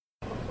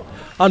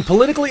On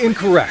Politically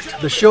Incorrect,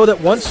 the show that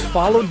once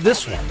followed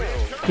this one,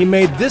 he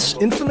made this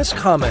infamous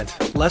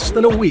comment less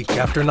than a week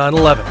after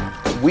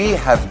 9/11. We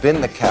have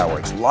been the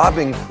cowards,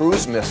 lobbing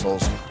cruise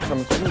missiles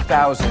from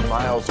 2,000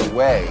 miles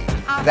away.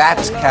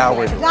 That's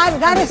cowardly.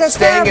 That is a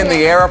Staying in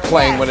the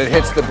airplane yes. when it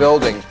hits the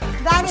building.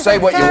 That is Say a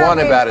what you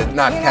want terribly, about it,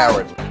 not you know,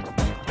 cowardly.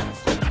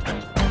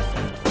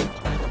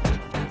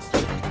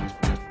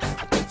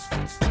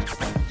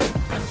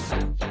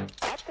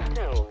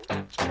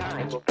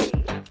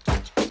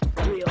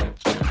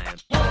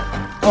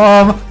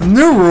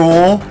 New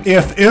rule,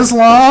 if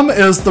Islam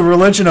is the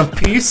religion of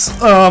peace,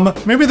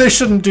 maybe they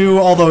shouldn't do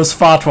all those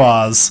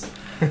fatwas.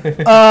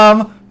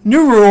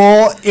 New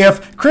rule,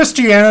 if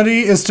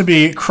Christianity is to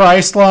be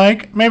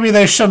Christ-like, maybe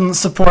they shouldn't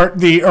support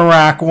the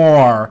Iraq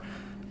War.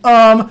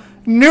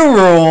 New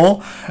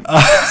rule,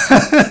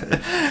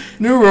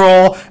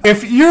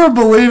 if you're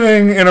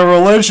believing in a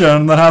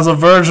religion that has a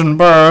virgin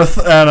birth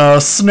and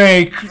a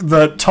snake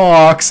that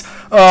talks,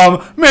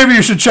 maybe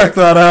you should check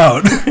that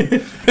out.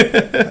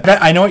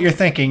 I know what you're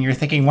thinking. You're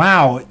thinking,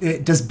 wow,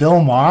 does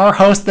Bill Maher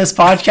host this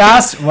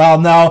podcast? Well,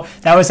 no,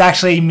 that was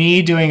actually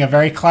me doing a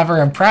very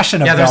clever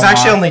impression of Bill Maher. Yeah, there's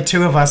actually only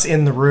two of us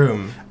in the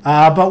room.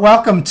 But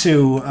welcome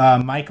to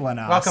Michael and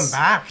Us. Welcome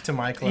back to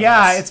Michael and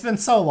Us. Yeah, it's been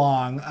so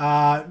long.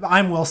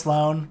 I'm Will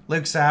Sloan.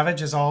 Luke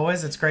Savage, as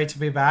always. It's great to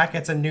be back.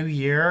 It's a new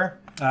year.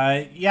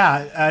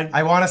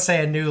 I want to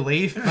say a new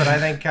leaf, but I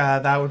think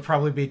that would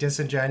probably be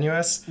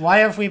disingenuous. Why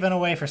have we been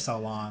away for so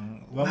long?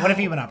 What have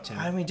you been up to?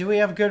 I mean, do we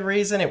have good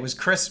reason? It was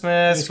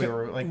Christmas.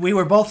 We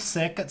were both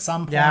sick at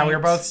some point. Yeah, we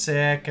were both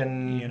sick,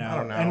 and I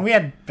don't know. And we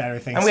had better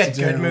things. And we had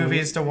to good do.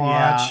 movies to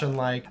watch, Yeah.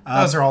 and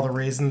those are all the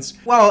reasons.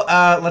 Well,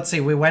 let's see.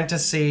 We went to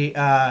see.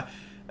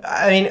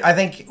 I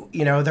think,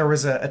 there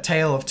was a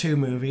tale of two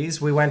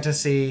movies. We went to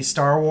see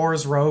Star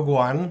Wars Rogue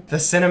One, the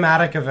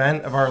cinematic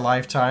event of our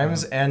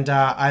lifetimes, and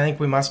I think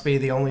we must be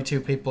the only two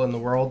people in the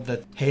world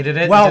that hated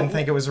it and didn't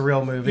think it was a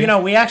real movie.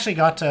 We actually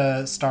got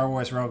to Star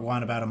Wars Rogue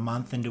One about a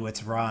month into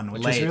its run,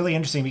 which is really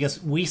interesting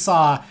because we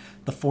saw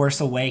The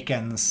Force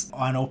Awakens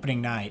on opening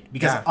night.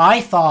 Because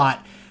I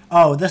thought,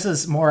 this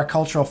is more a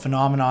cultural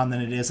phenomenon than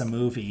it is a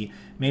movie.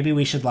 Maybe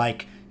we should,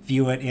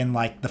 view it in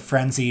the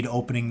frenzied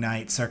opening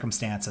night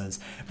circumstances.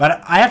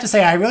 But I have to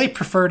say I really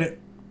preferred it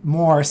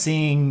more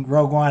seeing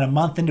Rogue One a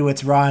month into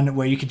its run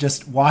where you could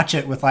just watch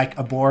it with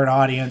a bored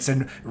audience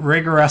and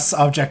rigorous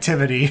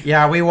objectivity.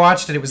 Yeah, we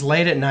watched it. It was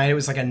late at night. It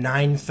was a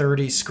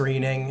 9:30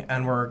 screening,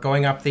 and we're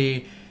going up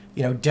the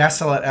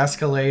desolate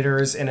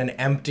escalators in an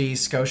empty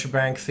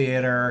Scotiabank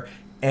theater,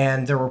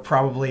 and there were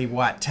probably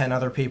 10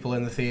 other people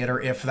in the theater,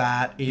 if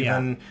that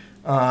even. Yeah.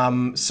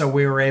 So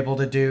we were able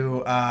to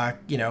do,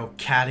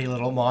 catty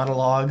little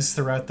monologues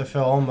throughout the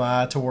film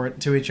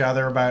to each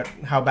other about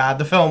how bad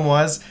the film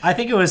was. I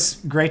think it was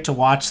great to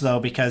watch, though,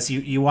 because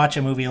you watch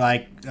a movie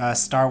like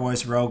Star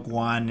Wars Rogue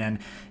One, and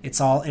it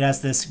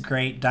has this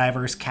great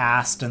diverse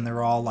cast, and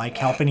they're all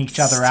helping each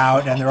other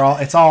out, and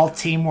it's all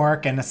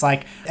teamwork, and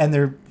and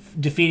they're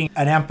defeating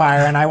an empire.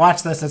 And I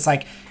watched this, it's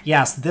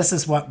yes, this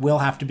is what we'll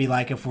have to be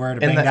like if we're to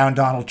bring down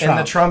Donald Trump. In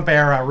the Trump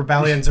era,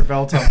 rebellions are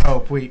built on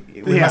hope. We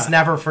must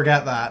never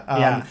forget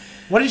that.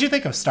 What did you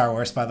think of Star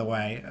Wars, by the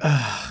way?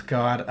 Oh,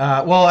 God.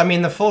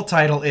 The full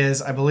title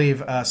is, I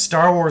believe,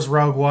 Star Wars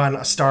Rogue One,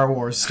 A Star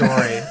Wars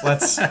Story.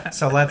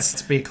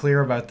 Let's be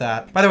clear about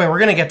that. By the way, we're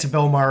going to get to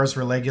Bill Maher's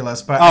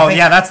Religulous, but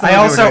that's the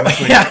one we were doing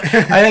this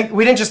week. I think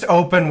we didn't just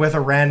open with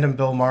a random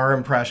Bill Maher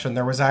impression.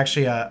 There was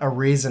actually a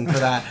reason for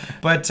that.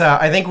 But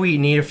I think we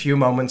need a few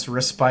moments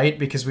respite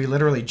because we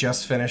literally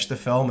just finished the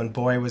film, and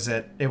boy, was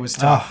it was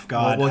tough. Oh,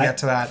 God. We'll get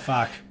to that.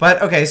 Fuck.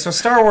 But, okay, so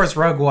Star Wars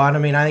Rogue One,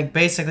 I think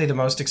basically the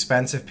most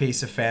expensive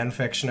piece of fan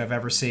fiction I've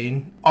ever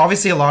seen.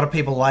 Obviously, a lot of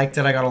people liked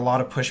it. I got a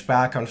lot of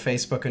pushback on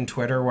Facebook and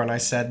Twitter when I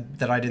said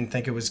that I didn't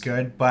think it was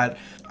good, but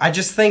I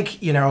just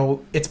think,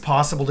 it's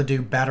possible to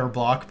do better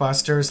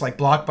blockbusters,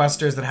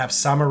 blockbusters that have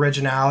some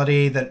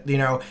originality, that,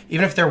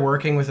 even if they're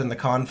working within the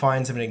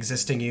confines of an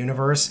existing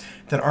universe,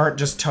 that aren't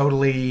just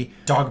totally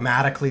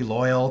dogmatically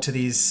loyal to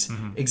these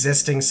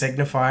existing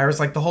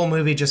signifiers. The whole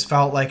movie just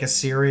felt like a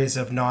series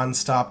of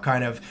nonstop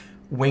kind of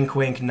wink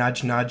wink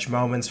nudge nudge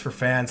moments for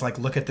fans,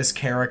 look at this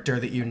character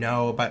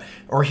that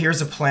or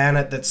here's a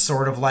planet that's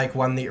sort of like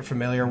one that you're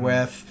familiar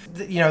with.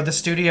 The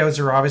studios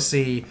are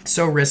obviously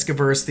so risk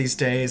averse these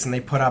days, and they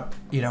put up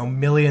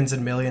millions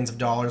and millions of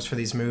dollars for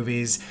these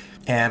movies,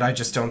 and I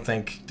just don't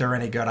think they're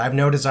any good. I have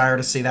no desire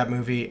to see that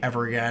movie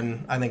ever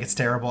again. I think it's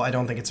terrible. I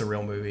don't think it's a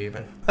real movie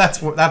even.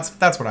 That's what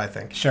I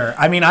think. Sure.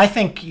 I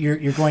think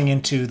you're going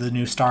into the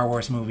new Star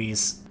Wars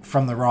movies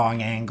from the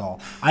wrong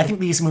angle. I think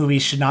these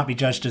movies should not be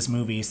judged as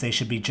movies. They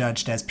should be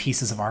judged as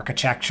pieces of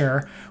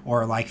architecture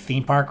or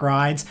theme park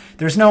rides.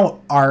 There's no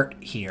art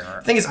here.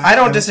 The thing is, I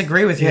don't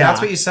disagree with you. Yeah. That's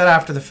what you said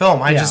after the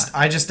film. I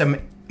just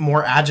am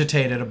more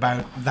agitated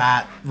about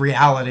that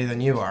reality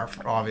than you are,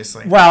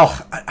 obviously.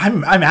 Well,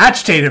 I'm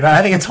agitated, but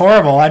I think it's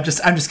horrible. I'm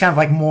just kind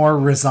of more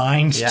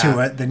resigned to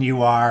it than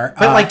you are.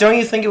 But don't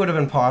you think it would have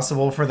been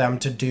possible for them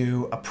to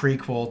do a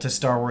prequel to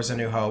Star Wars: A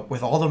New Hope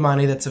with all the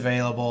money that's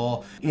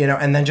available,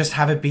 and then just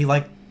have it be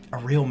a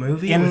real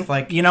movie In, with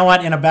like... You know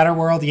what? In a better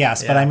world,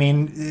 yes. Yeah. But I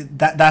mean,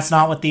 that's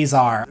not what these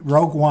are.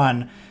 Rogue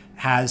One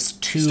has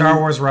two... Star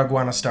Wars Rogue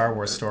One, a Star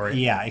Wars story.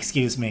 Yeah,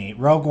 excuse me.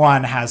 Rogue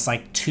One has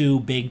like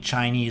two big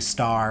Chinese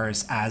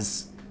stars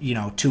as, you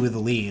know, two of the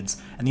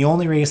leads. And the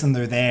only reason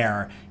they're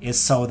there is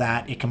so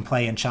that it can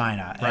play in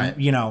China. Right.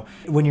 And, you know,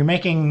 when you're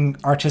making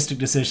artistic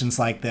decisions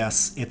like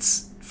this,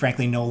 it's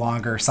frankly no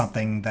longer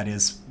something that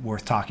is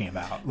worth talking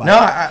about. Like, No,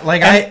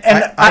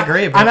 I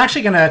agree. But I'm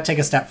actually going to take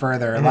a step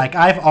further. Mm-hmm.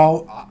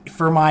 Like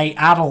for my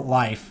adult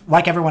life,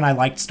 like everyone, I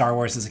liked Star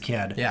Wars as a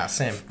kid. Yeah,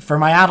 same. For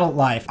my adult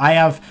life, I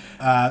have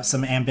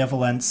some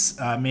ambivalence,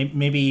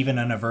 maybe even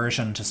an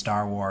aversion to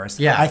Star Wars.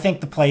 Yeah. I think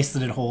the place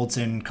that it holds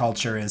in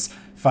culture is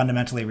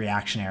fundamentally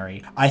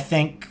reactionary. I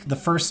think the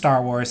first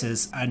Star Wars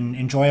is an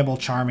enjoyable,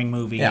 charming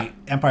movie. Yeah.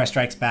 Empire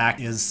Strikes Back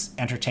is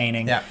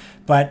entertaining. Yeah.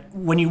 But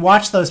when you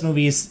watch those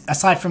movies,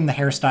 aside from the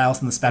hairstyles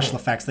and the special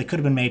effects, they could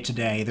have been made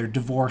today. They're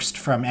divorced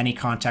from any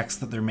context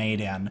that they're made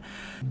in.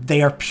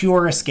 They are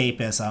pure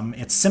escapism.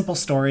 It's simple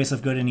stories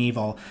of good and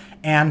evil.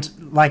 And,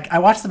 like, I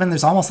watch them and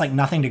there's almost, like,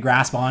 nothing to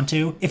grasp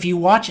onto. If you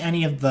watch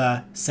any of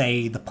the,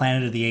 say, the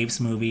Planet of the Apes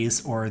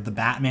movies or the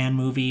Batman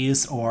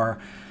movies or...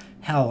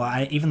 hell,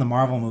 even the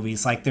Marvel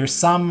movies, like there's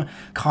some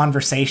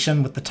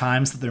conversation with the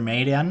times that they're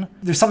made in.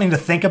 There's something to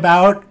think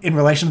about in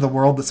relation to the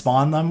world that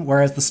spawned them,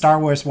 whereas the Star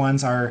Wars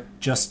ones are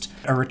just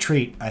a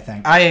retreat, I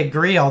think. I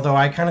agree, although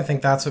I kind of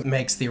think that's what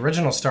makes the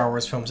original Star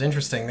Wars films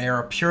interesting. They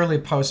are a purely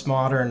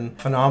postmodern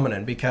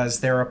phenomenon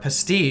because they're a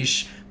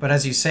pastiche, but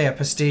as you say, a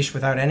pastiche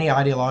without any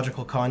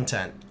ideological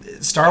content.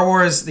 Star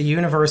Wars, the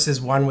universe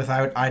is one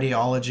without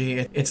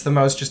ideology. It's the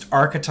most just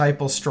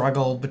archetypal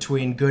struggle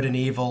between good and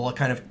evil, a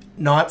kind of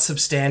not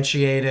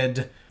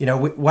substantiated,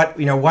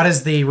 what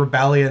is the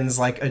rebellion's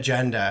like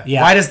agenda?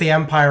 Yeah. Why does the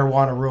Empire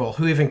want to rule?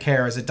 Who even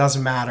cares? It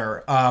doesn't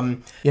matter.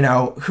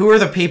 Who are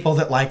the people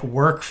that like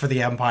work for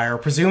the Empire?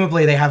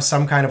 Presumably they have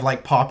some kind of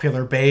like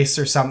popular base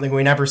or something.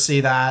 We never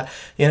see that,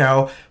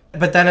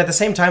 But then at the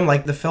same time,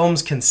 like the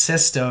films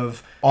consist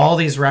of all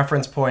these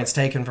reference points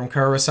taken from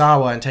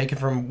Kurosawa and taken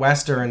from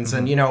Westerns.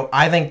 Mm-hmm. And,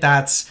 I think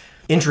that's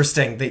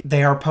interesting.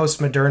 They are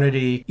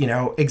post-modernity,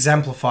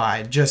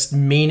 exemplified, just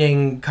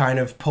meaning kind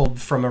of pulled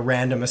from a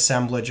random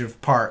assemblage of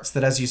parts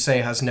that, as you say,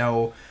 has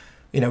no,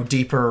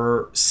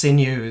 deeper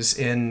sinews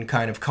in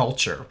kind of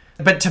culture.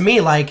 But to me,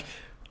 like,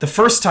 the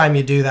first time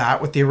you do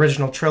that with the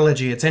original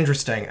trilogy, it's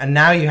interesting. And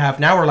now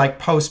we're like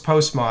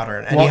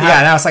postmodern. And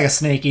now it's like a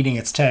snake eating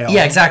its tail.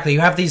 Yeah, exactly. You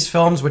have these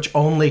films which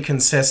only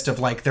consist of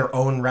like their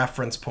own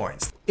reference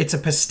points. It's a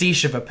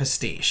pastiche of a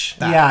pastiche.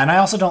 Yeah, and I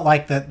also don't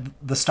like that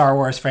the Star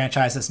Wars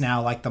franchise is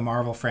now like the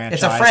Marvel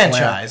franchise. It's a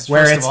franchise,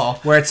 where first of all.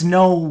 Where it's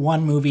no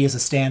one movie is a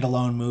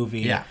standalone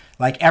movie. Yeah.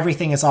 Like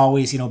everything is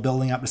always,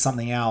 building up to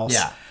something else.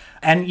 Yeah.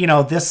 And,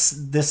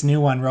 this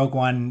new one, Rogue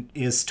One,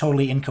 is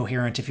totally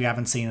incoherent if you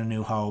haven't seen A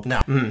New Hope.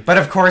 No. But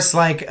of course,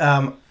 like,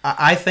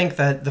 I think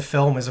that the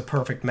film is a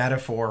perfect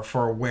metaphor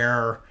for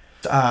where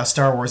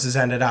Star Wars has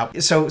ended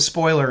up. So,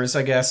 spoilers,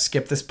 I guess,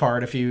 skip this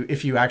part if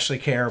you actually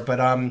care. But,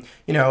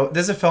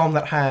 this is a film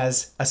that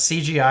has a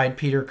CGI'd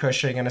Peter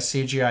Cushing and a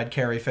CGI'd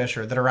Carrie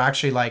Fisher that are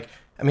actually, like,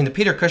 the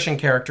Peter Cushing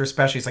character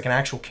especially is like an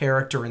actual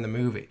character in the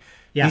movie.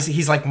 Yeah.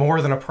 He's like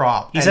more than a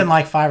prop. He's in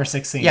like 5 or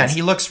 6 scenes. Yeah, and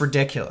he looks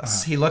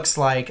ridiculous. He looks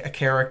like a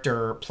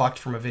character plucked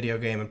from a video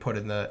game and put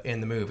in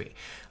the movie.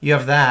 You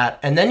have that,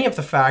 and then you have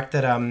the fact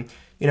that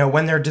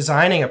when they're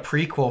designing a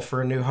prequel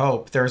for A New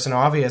Hope, there's an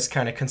obvious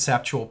kind of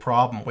conceptual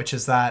problem, which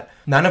is that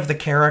none of the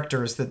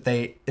characters that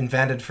they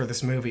invented for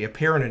this movie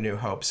appear in A New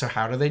Hope. So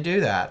how do they do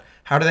that?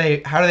 How do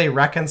they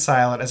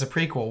reconcile it as a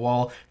prequel?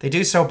 Well, they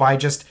do so by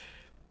just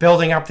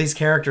building up these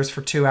characters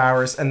for 2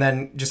 hours and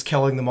then just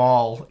killing them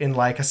all in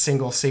like a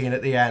single scene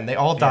at the end. They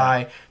all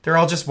die. They're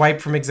all just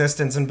wiped from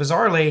existence. And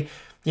bizarrely,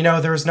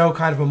 there's no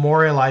kind of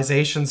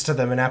memorializations to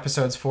them in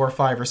episodes 4,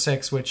 5, or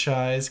 6, which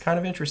is kind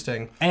of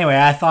interesting. Anyway,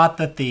 I thought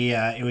that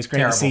it was great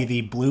Terrible. to see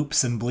the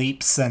bloops and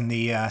bleeps and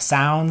the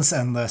sounds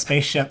and the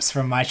spaceships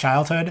from my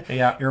childhood.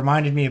 Yeah. It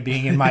reminded me of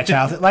being in my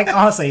childhood. Like,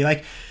 honestly,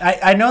 like,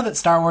 I know that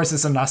Star Wars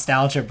is a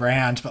nostalgia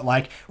brand, but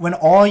like, when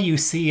all you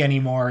see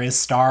anymore is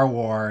Star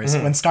Wars,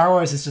 when Star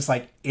Wars is just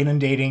like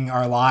inundating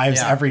our lives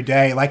every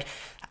day, like,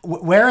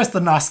 where is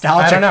the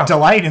nostalgic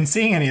delight in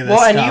seeing any of this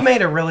stuff? And you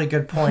made a really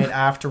good point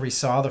after we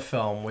saw the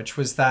film, which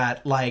was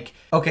that, like,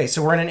 okay,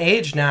 so we're in an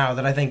age now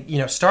that I think,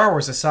 Star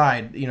Wars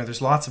aside, there's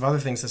lots of other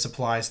things this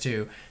applies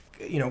to.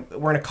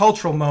 We're in a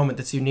cultural moment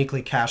that's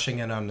uniquely cashing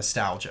in on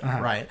nostalgia,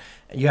 right?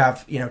 You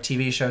have,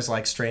 TV shows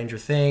like Stranger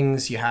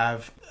Things. You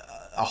have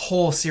a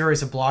whole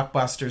series of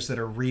blockbusters that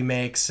are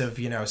remakes of,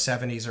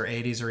 70s or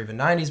 80s or even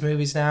 90s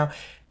movies now.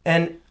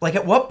 And, like,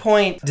 at what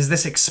point does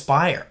this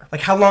expire?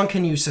 Like, how long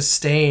can you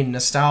sustain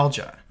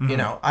nostalgia?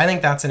 I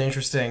think that's an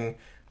interesting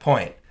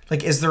point.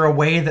 Like, is there a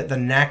way that the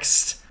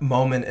next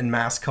moment in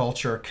mass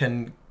culture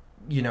can,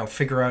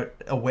 figure out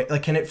a way...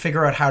 Like, can it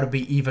figure out how to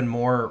be even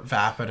more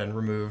vapid and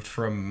removed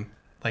from,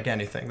 like,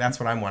 anything? That's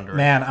what I'm wondering.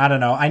 Man, I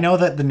don't know. I know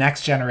that the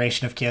next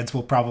generation of kids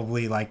will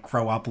probably, like,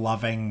 grow up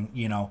loving,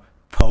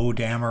 Poe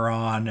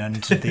Dameron and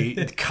the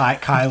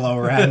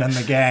Kylo Ren and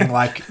the gang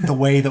like the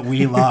way that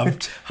we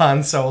loved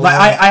Han Solo. Like,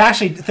 I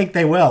actually think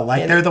they will.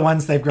 Like they're the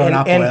ones they've grown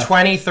up with. In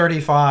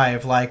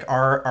 2035, like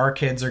our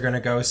kids are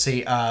gonna go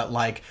see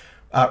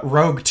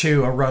Rogue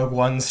 2, a Rogue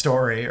One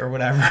story or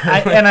whatever.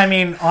 And I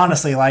mean,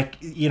 honestly, like,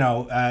 you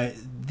know,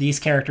 these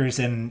characters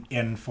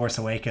in Force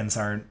Awakens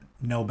are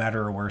no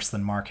better or worse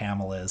than Mark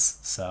Hamill is.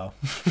 So,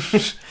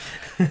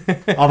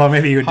 although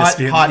maybe you would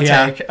dispute. Hot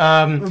take.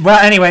 Well,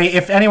 anyway,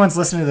 if anyone's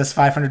listening to this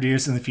 500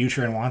 years in the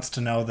future and wants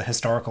to know the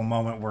historical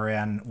moment we're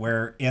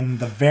in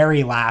the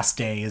very last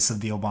days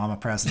of the Obama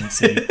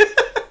presidency.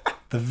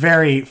 The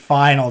very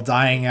final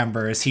dying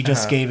embers. He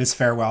just gave his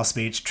farewell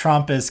speech.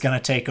 Trump is going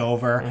to take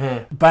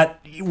over. But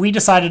we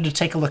decided to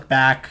take a look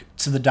back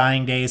to the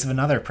dying days of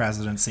another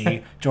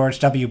presidency, George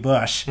W.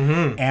 Bush,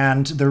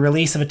 and the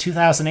release of a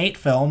 2008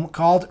 film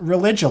called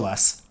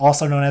Religulous,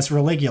 also known as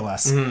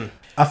Religulous.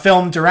 A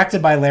film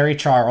directed by Larry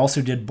Charles,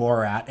 who did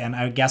Borat, and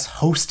I guess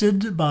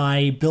hosted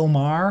by Bill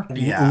Maher,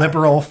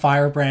 liberal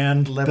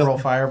firebrand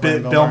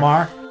Bill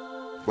Maher.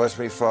 Bless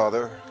me,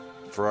 Father,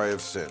 for I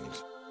have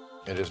sinned.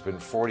 It has been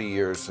 40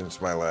 years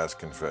since my last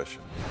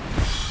confession.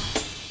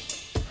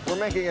 We're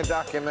making a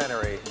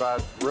documentary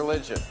about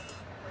religion.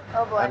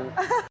 Oh boy.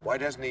 Why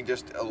doesn't he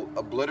just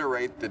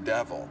obliterate the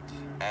devil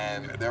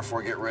and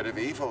therefore get rid of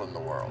evil in the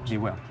world? He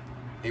will.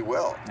 He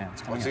will? Yeah,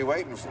 What's he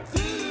waiting for?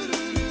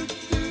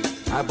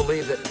 I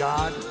believe that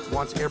God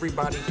wants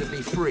everybody to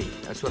be free.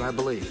 That's what I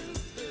believe.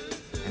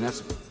 And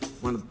that's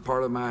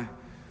part of my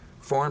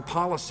foreign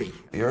policy.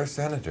 You're a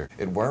senator.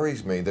 It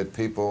worries me that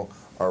people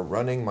are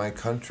running my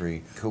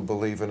country who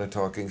believe in a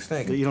talking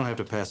snake. You don't have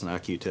to pass an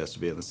IQ test to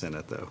be in the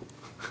Senate, though.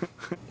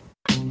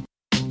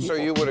 So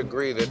you would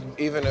agree that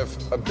even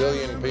if a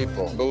billion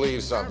people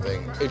believe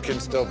something, it can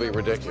still be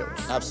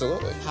ridiculous?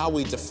 Absolutely. How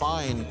we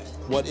define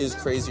what is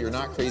crazy or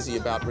not crazy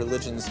about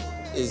religions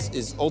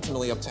is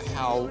ultimately up to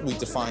how we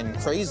define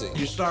crazy.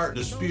 You start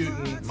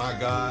disputing my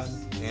God,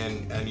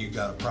 and you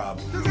got a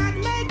problem. Does that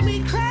make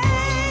me crazy?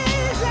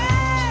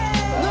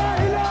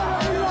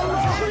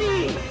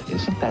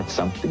 Isn't that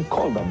something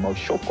called a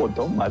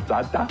Moshokodo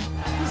Mazada?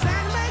 Does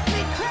that make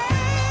me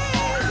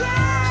crazy?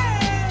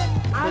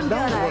 I'm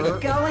gonna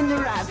go in the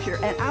rapture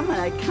and I'm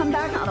gonna come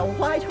back on a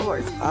white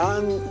horse.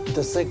 On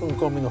the second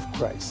coming of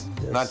Christ.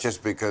 Yes. Not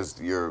just because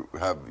you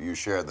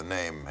share the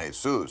name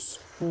Jesus.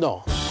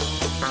 No.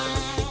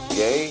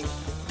 Gay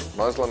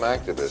Muslim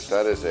activist,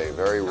 that is a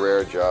very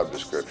rare job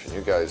description.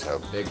 You guys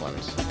have big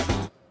ones.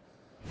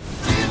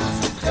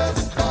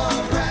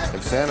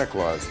 If Santa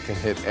Claus can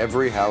hit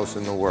every house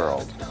in the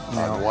world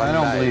on one I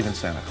don't night, believe in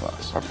Santa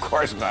Claus. Of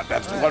course not.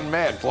 That's one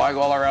man flying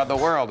all around the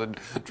world and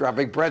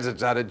dropping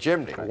presents out of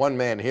chimney. One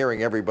man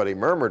hearing everybody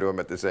murmur to him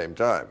at the same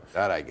time.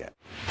 That I get.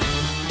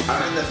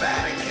 I'm in the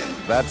Vatican.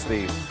 That's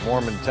the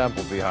Mormon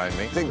temple behind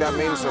me. I think that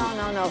means some...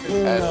 No.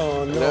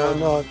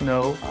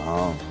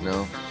 Oh,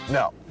 no.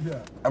 No. Yeah.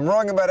 I'm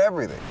wrong about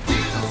everything.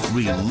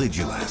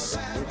 Religulous.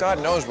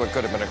 God knows what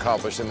could have been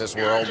accomplished in this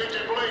world.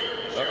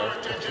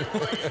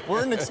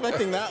 Weren't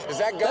expecting that. Is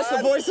that God? That's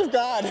the voice of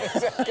God. Is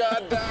that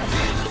God?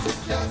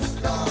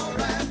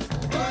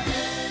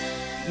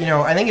 You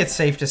know, I think it's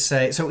safe to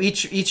say, so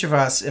each of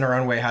us in our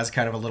own way has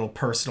kind of a little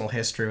personal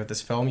history with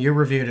this film. You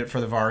reviewed it for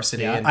the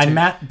Varsity. Yeah, I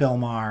met Bill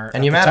Maher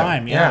and you met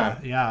him. Yeah.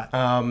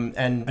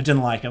 And I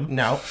didn't like him.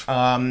 No.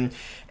 And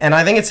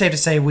I think it's safe to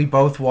say we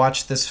both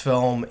watched this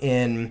film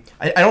I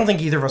don't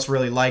think either of us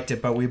really liked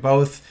it, but we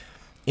both,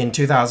 in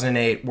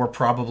 2008, were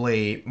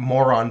probably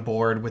more on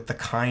board with the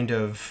kind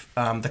of,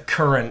 the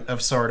current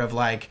of sort of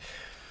like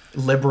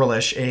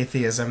liberalish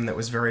atheism that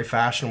was very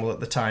fashionable at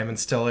the time and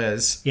still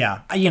is. Yeah.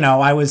 You know,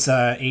 I was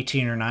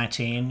 18 or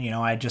 19. You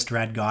know, I just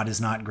read God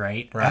Is Not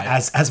Great, right.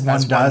 as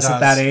one does at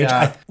that age.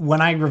 Yeah. When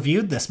I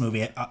reviewed this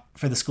movie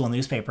for the school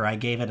newspaper, I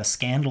gave it a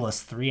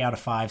scandalous 3 out of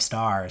 5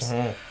 stars.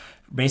 Mm-hmm.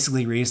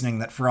 Basically reasoning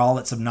that for all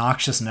its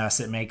obnoxiousness,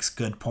 it makes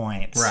good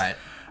points. Right.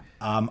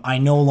 I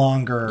no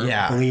longer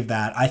believe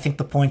that. I think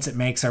the points it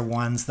makes are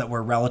ones that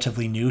were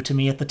relatively new to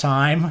me at the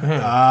time.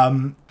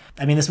 Mm-hmm.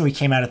 I mean, this movie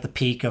came out at the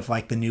peak of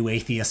like the new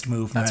atheist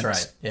movement.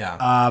 That's right. Yeah.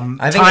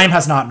 Time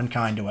has not been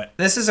kind to it.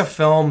 This is a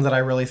film that I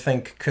really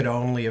think could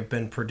only have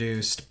been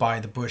produced by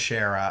the Bush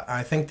era.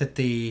 I think that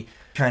the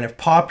kind of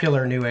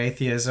popular new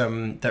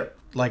atheism that,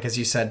 like as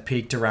you said,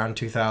 peaked around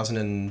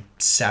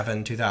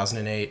 2007,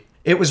 2008.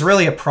 It was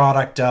really a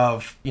product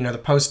of, you know, the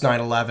post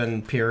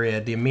 9/11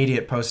 period, the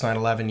immediate post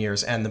 9/11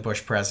 years, and the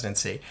Bush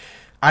presidency.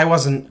 I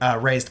wasn't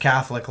raised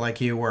Catholic like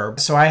you were,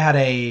 so I had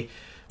I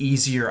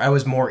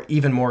was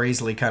even more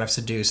easily kind of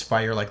seduced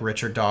by your like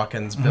Richard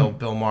Dawkins,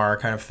 Bill Maher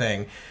kind of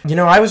thing. You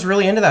know, I was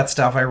really into that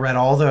stuff. I read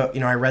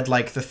I read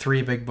like the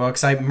 3 big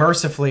books. I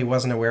mercifully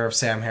wasn't aware of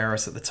Sam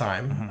Harris at the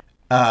time. Mm-hmm.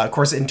 Of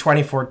course, in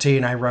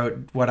 2014, I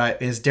wrote what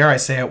is, dare I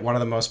say it, one of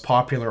the most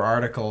popular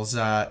articles,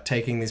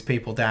 taking these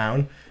people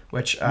down.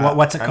 Which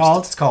what's it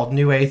called? It's called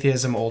New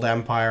Atheism, Old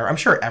Empire. I'm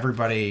sure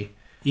everybody.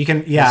 You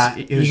can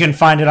you can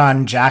find it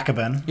on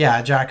Jacobin.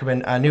 Yeah,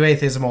 Jacobin, New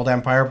Atheism, Old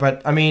Empire.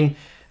 But I mean,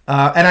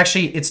 And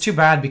actually, it's too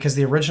bad because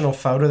the original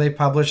photo they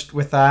published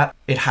with that,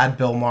 it had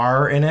Bill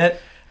Maher in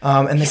it.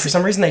 And then for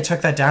some reason they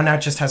took that down. Now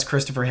it just has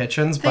Christopher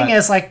Hitchens. The thing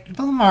is, like,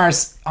 Bill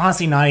Maher's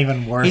honestly not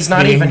even worth he's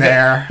not being even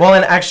there. Well,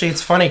 and actually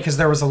it's funny because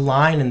there was a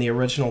line in the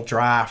original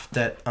draft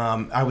that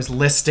I was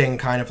listing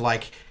kind of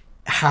like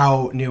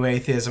how New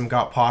Atheism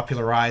got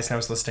popularized. And I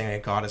was listing, hey,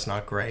 God is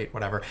not great,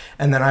 whatever.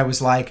 And then I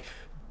was like,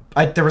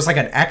 there was like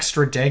an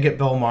extra dig at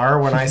Bill Maher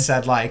when I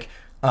said like,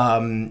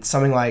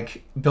 something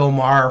like Bill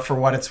Maher, for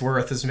what it's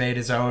worth, has made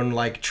his own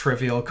like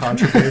trivial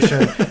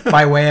contribution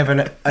by way of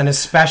an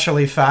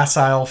especially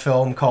facile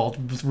film called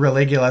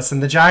Religulous,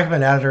 and the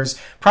Jackman editors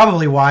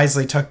probably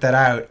wisely took that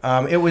out.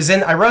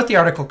 I wrote the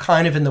article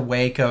kind of in the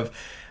wake of,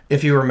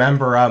 if you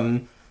remember,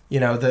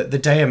 the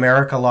day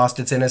America lost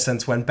its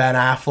innocence, when Ben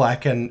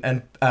Affleck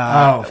and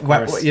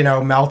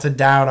melted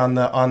down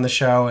on the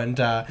show and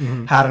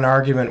had an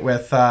argument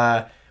with.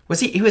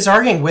 He was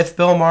arguing with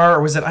Bill Maher,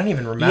 or was it? I don't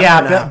even remember.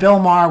 Yeah, Bill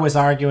Maher was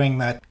arguing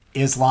that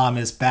Islam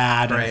is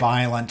bad and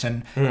violent,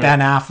 and Ben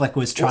Affleck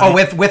was trying.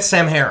 Oh, with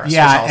Sam Harris.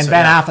 Yeah, and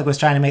Ben Affleck was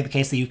trying to make the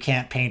case that you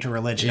can't paint a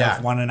religion of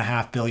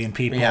 1.5 billion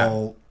people.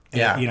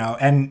 Yeah.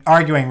 And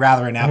arguing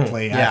rather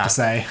ineptly, I have to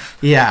say.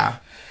 Yeah,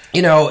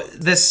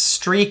 this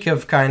streak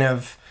of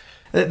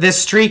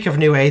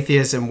New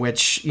Atheism,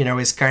 which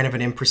is kind of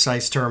an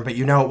imprecise term, but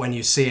you know it when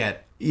you see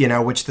it.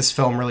 Which this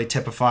film really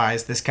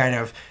typifies, this kind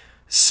of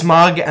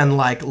smug and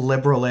like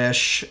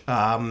liberal-ish,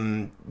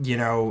 kind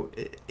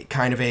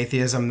of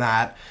atheism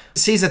that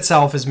sees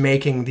itself as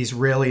making these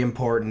really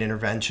important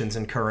interventions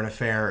in current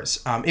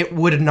affairs. It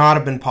would not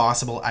have been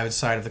possible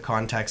outside of the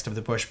context of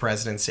the Bush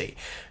presidency,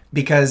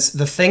 because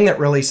the thing that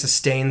really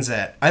sustains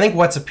it, I think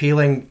what's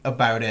appealing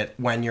about it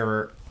when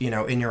you're,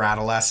 in your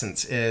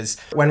adolescence, is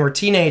when we're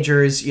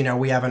teenagers,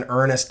 we have an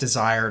earnest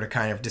desire to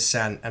kind of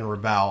dissent and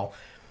rebel.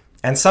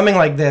 And something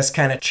like this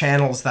kind of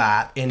channels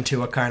that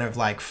into a kind of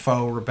like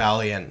faux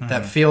rebellion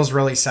that feels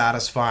really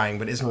satisfying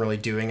but isn't really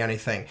doing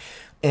anything.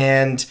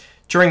 And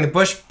during the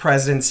Bush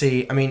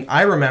presidency,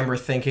 I remember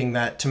thinking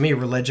that, to me,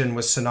 religion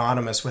was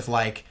synonymous with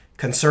like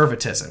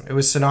conservatism. It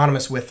was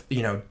synonymous with,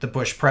 the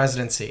Bush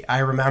presidency. I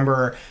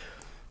remember,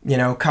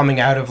 coming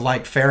out of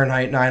like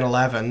Fahrenheit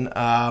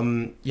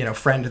 9/11,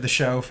 friend of the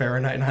show,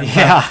 Fahrenheit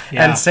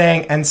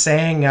 9/11, and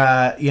saying,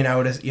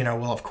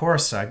 well, of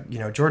course,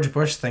 George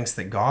Bush thinks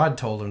that God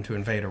told him to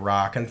invade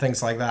Iraq and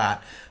things like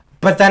that.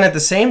 But then at the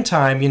same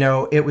time,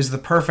 it was the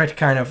perfect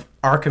kind of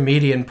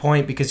Archimedean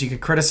point, because you could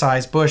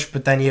criticize Bush,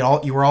 but then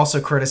you were also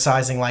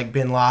criticizing like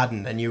Bin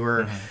Laden, and you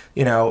were,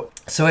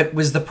 so it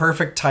was the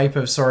perfect type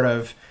of sort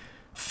of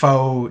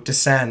faux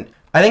dissent.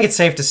 I think it's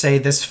safe to say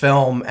this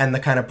film and the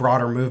kind of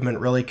broader movement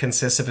really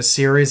consists of a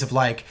series of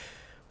like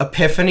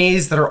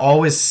epiphanies that are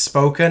always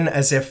spoken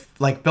as if,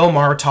 like, Bill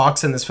Maher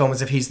talks in this film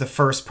as if he's the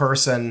first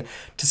person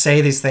to say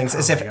these things,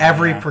 as if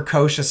every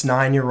precocious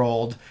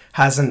 9-year-old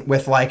hasn't,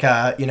 with like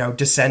a,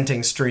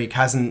 dissenting streak,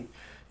 hasn't,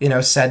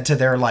 said to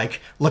their like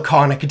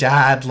laconic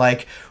dad,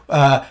 like,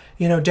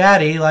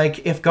 Daddy,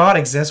 like, if God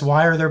exists,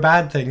 why are there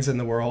bad things in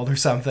the world or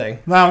something?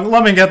 Now,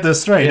 let me get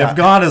this straight. Yeah. If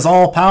God is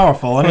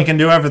all-powerful and he can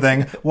do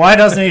everything, why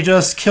doesn't he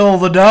just kill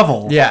the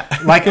devil? Yeah.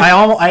 Like,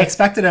 I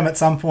expected him at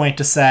some point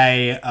to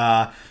say,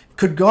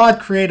 could God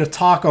create a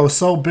taco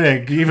so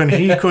big even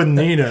he couldn't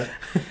eat it?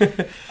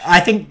 I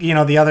think,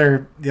 the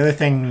other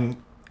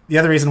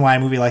reason why a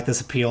movie like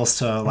this appeals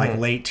to, like,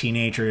 late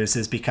teenagers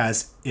is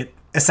because it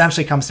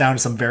essentially comes down to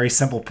some very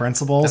simple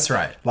principles. That's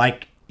right.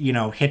 Like,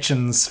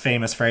 Hitchens'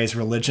 famous phrase,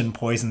 religion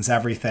poisons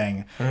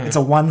everything. It's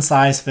a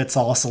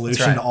one-size-fits-all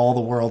solution to all the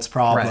world's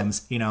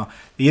problems. Right.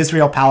 The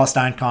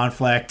Israel-Palestine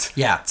conflict,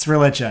 it's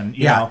religion.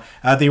 You know,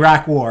 the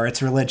Iraq War,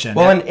 it's religion.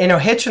 Well, and,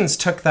 Hitchens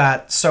took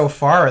that so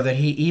far that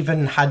he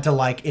even had to,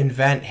 like,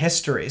 invent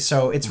history.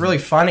 So it's really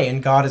funny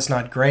in God Is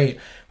Not Great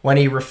when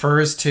he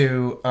refers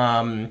to,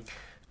 what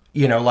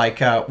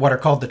are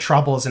called the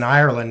Troubles in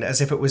Ireland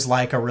as if it was,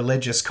 like, a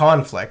religious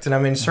conflict.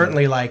 And,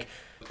 certainly, like,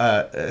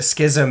 a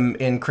schism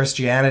in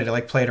Christianity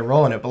like played a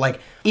role in it, but like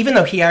even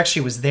though he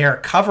actually was there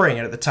covering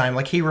it at the time,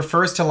 like he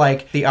refers to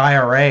like the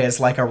IRA as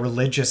like a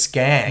religious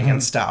gang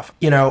and stuff.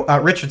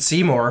 Richard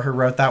Seymour, who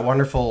wrote that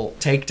wonderful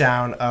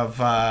takedown of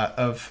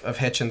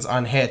Hitchens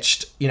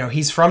Unhitched,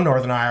 he's from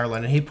Northern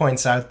Ireland, and he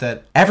points out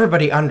that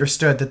everybody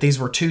understood that these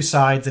were two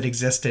sides that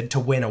existed to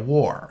win a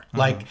war.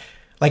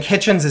 Like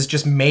Hitchens is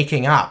just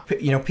making up.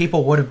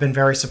 People would have been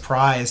very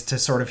surprised to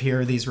sort of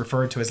hear these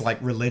referred to as like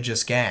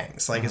religious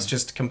gangs. Like it's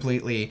just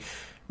completely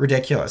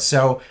ridiculous.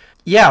 So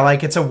yeah,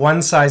 like it's a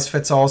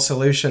one-size-fits-all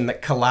solution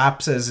that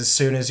collapses as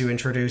soon as you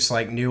introduce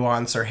like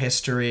nuance or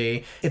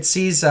history. It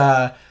sees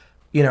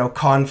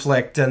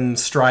conflict and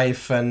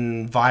strife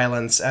and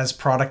violence as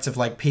products of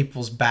like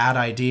people's bad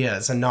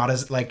ideas, and not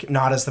as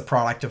the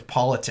product of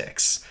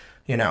politics.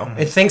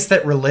 It thinks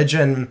that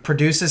religion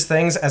produces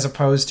things as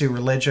opposed to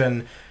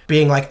religion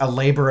being like a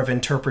labor of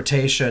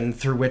interpretation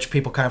through which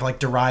people kind of like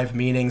derive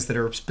meanings that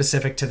are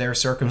specific to their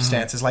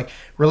circumstances. Like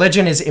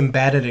religion is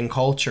embedded in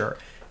culture.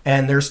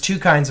 And there's two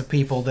kinds of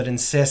people that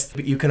insist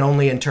that you can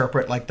only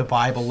interpret like the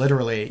Bible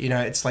literally. You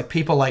know, it's like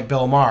people like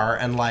Bill Maher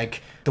and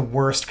like the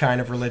worst kind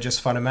of religious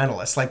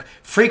fundamentalists. Like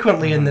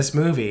frequently in this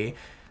movie,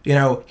 you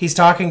know, he's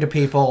talking to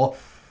people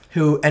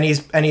who, and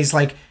he's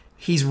like,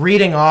 he's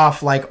reading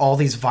off like all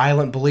these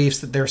violent beliefs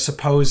that they're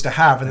supposed to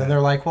have, and then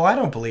they're like, "Well, I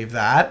don't believe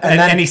that,"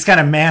 and he's kind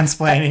of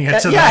mansplaining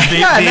it to them.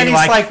 And then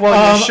he's like,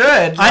 "Well, you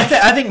should."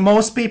 I think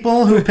most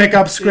people who pick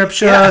up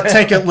scripture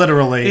take it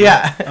literally.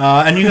 Yeah,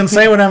 and you can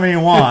say whatever you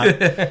want.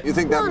 You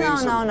think that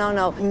means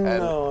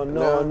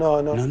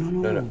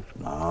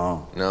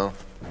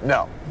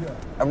No.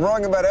 I'm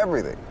wrong about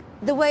everything.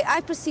 The way I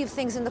perceive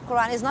things in the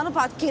Quran is not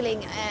about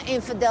killing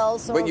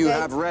infidels or But you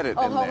have read it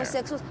or in there.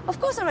 homosexuals. Of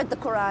course I read the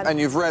Quran. And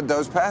you've read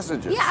those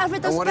passages. Yeah, I've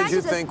read those passages. And what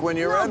passages. did you think when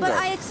you read them? No, but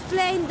I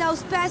explained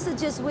those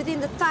passages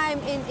within the time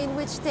in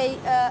which they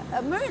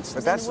emerged.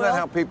 But that's not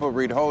how people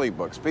read holy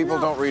books. People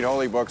don't read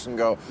holy books and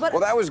go,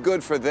 well, that was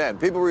good for then.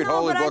 People read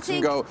holy books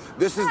and go,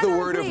 this is the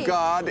word of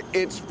God.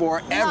 It's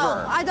forever.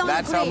 No, I don't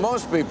That's agree. how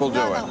most people do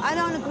it. No, I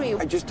don't agree.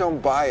 I just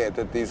don't buy it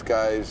that these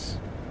guys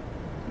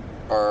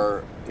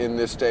are in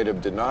this state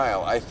of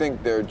denial. I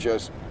think they're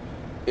just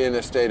in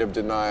a state of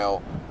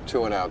denial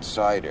to an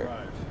outsider.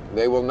 Right.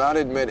 They will not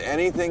admit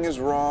anything is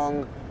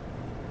wrong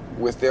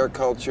with their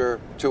culture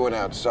to an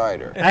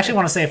outsider. I actually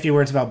want to say a few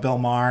words about Bill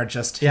Maher,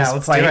 just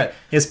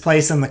his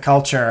place in the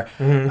culture.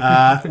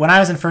 Mm-hmm. When I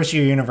was in first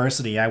year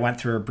university, I went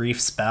through a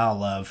brief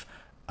spell of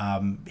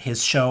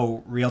his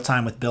show Real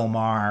Time with Bill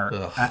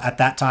Maher. At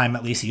that time,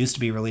 at least, it used to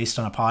be released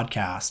on a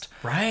podcast.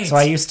 Right. So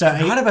I used to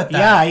forgot about that.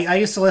 Yeah, I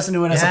used to listen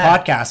to it as a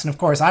podcast, and of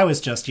course, I was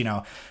just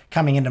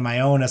coming into my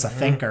own as a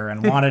thinker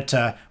and wanted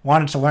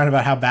to learn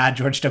about how bad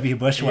George W.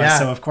 Bush was.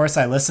 So of course,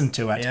 I listened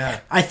to it.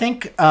 Yeah. I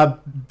think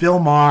Bill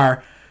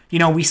Maher.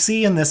 We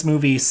see in this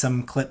movie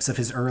some clips of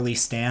his early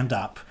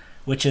stand-up,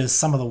 which is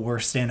some of the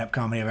worst stand-up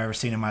comedy I've ever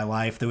seen in my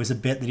life. There was a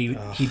bit that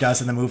he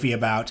does in the movie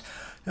about.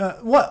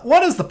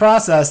 What is the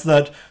process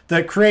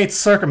that creates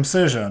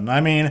circumcision?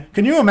 I mean,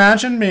 can you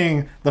imagine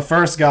being the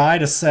first guy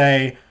to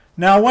say,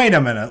 now wait a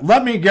minute,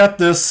 let me get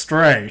this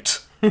straight?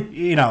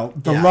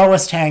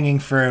 Lowest hanging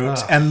fruit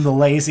and the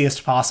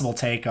laziest possible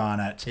take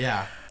on it.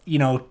 Yeah.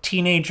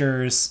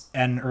 Teenagers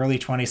and early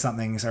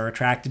 20-somethings are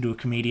attracted to a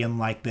comedian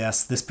like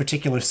this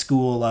particular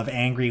school of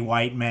angry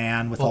white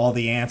man with all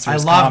the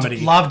answers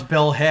comedy. I loved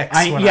Bill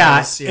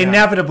Hicks.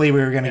 Inevitably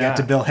we were going to get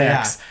to Bill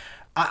Hicks. Yeah.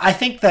 I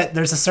think that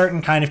there's a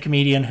certain kind of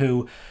comedian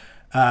who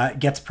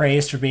gets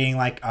praised for being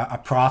like a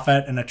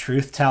prophet and a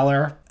truth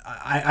teller.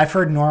 I've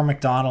heard Norm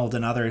Macdonald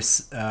and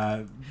others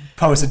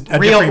pose a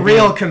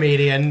real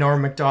comedian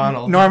Norm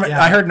Macdonald.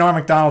 I heard Norm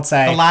Macdonald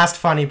say, the last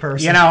funny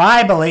person.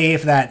 I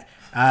believe that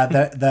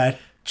the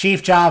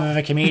chief job of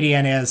a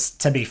comedian is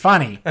to be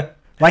funny.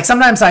 Like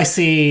sometimes I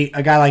see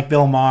a guy like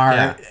Bill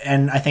Maher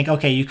and I think,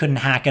 okay, you couldn't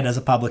hack it as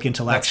a public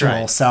intellectual.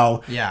 Right.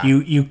 So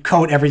you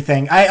coat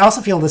everything. I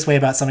also feel this way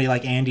about somebody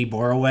like Andy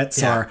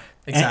Borowitz or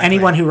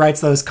anyone who writes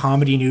those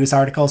comedy news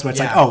articles where it's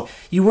like, oh,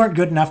 you weren't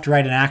good enough to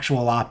write an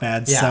actual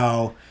op-ed. Yeah.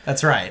 So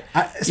that's right.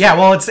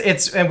 Well,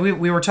 it's and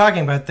we were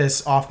talking about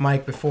this off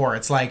mic before.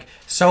 It's like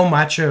so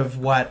much of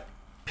what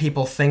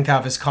people think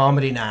of as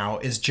comedy now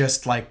is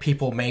just like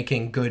people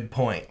making good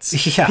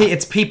points. Yeah.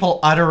 It's people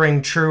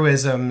uttering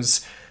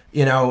truisms,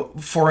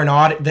 for an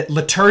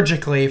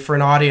liturgically for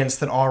an audience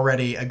that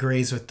already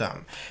agrees with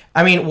them.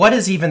 I mean, what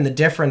is even the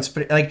difference?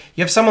 But like,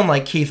 you have someone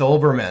like Keith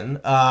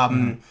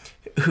Olbermann,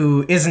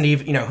 who isn't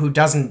even, who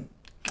doesn't,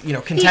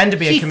 contend to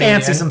be a comedian. He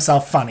fancies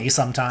himself funny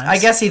sometimes. I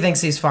guess he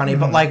thinks he's funny,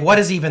 but like, what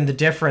is even the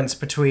difference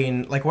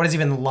between, like, what is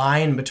even the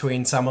line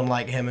between someone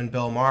like him and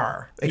Bill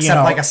Maher?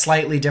 Except like a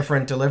slightly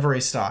different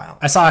delivery style.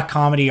 I saw a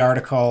comedy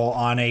article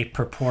on a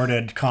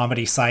purported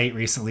comedy site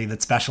recently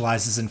that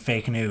specializes in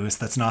fake news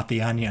that's not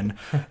The Onion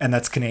and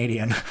that's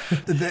Canadian.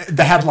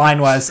 The headline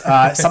was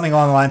something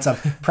along the lines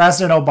of,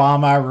 President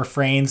Obama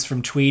refrains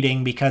from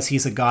tweeting because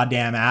he's a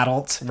goddamn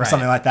adult, or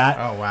something like that.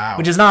 Oh, wow.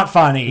 Which is not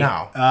funny.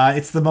 No.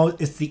 It's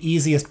the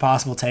easiest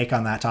possible take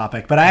on that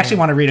topic. But I actually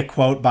want to read a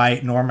quote by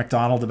Norm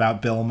Macdonald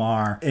about Bill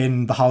Maher.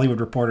 In The Hollywood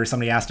Reporter,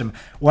 somebody asked him,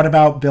 what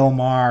about Bill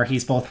Maher?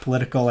 He's both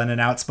political and an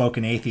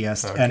outspoken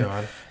atheist.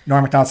 God.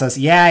 Norm Macdonald says,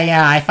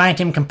 yeah, I find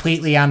him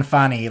completely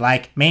unfunny.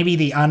 Like, maybe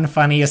the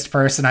unfunniest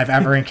person I've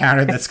ever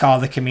encountered that's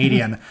called a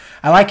comedian.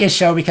 I like his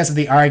show because of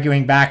the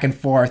arguing back and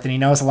forth, and he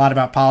knows a lot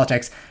about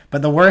politics.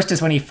 But the worst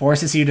is when he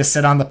forces you to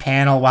sit on the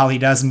panel while he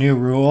does new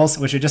rules,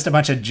 which are just a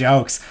bunch of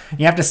jokes.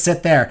 You have to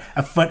sit there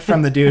a foot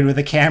from the dude with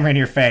a camera in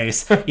your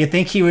face. You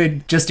think he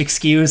would just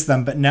excuse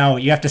them, but no,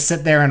 you have to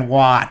sit there and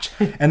watch.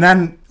 And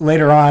then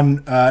later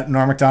on,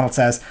 Norm Macdonald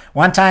says,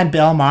 one time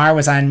Bill Maher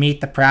was on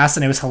Meet the Press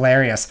and it was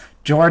hilarious.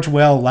 George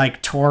Will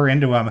tore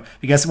into him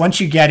because once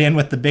you get in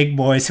with the big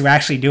boys who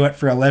actually do it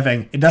for a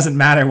living, it doesn't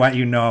matter what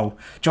you know.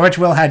 George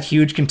Will had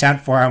huge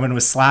contempt for him and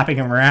was slapping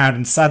him around,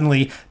 and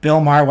suddenly Bill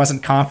Maher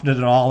wasn't confident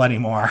at all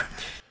anymore.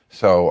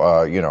 So,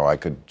 I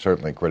could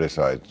certainly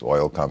criticize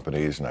oil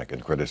companies and I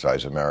could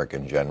criticize America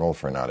in general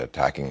for not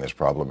attacking this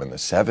problem in the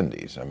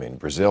 70s. I mean,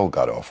 Brazil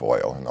got off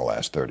oil in the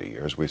last 30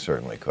 years. We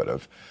certainly could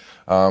have.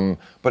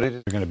 But it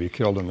is going to be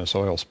killed in this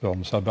oil spill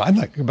and stuff. But I'd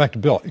like to go back to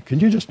Bill. Can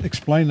you just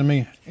explain to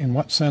me in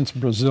what sense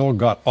Brazil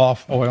got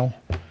off oil?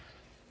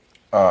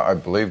 I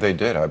believe they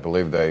did. I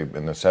believe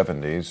in the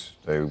 70s,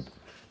 they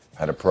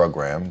had a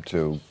program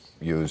to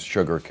use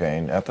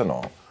sugarcane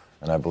ethanol.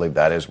 And I believe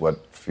that is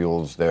what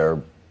fuels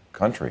their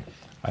country.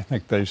 I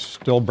think they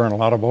still burn a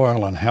lot of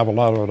oil and have a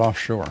lot of it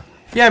offshore.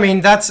 Yeah, I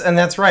mean, that's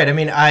right. I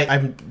mean,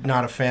 I'm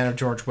not a fan of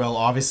George Will,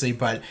 obviously,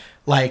 but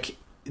like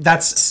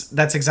that's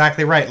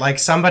exactly right. Like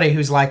somebody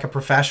who's like a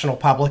professional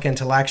public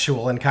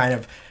intellectual and kind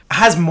of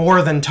has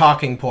more than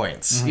talking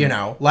points, you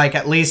know, like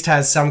at least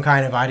has some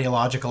kind of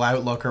ideological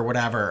outlook or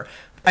whatever.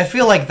 I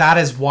feel like that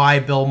is why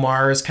Bill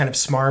Maher's kind of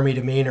smarmy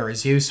demeanor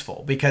is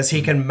useful, because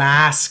he can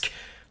mask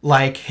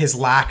like his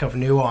lack of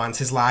nuance,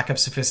 his lack of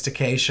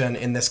sophistication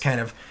in this kind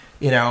of,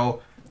 you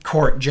know,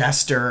 court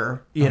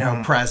jester, you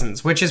know,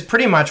 presence, which is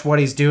pretty much what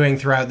he's doing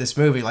throughout this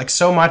movie. Like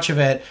so much of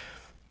it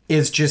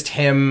is just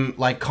him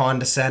like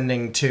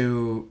condescending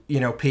to, you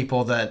know,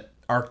 people that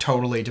are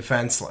totally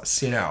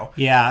defenseless, you know.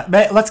 Yeah,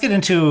 but let's get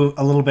into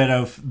a little bit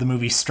of the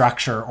movie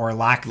structure or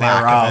lack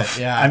thereof.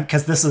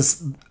 Because this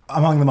is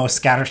among the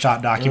most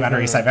scattershot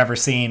documentaries I've ever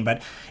seen.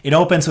 But it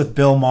opens with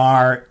Bill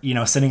Maher, you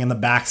know, sitting in the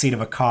backseat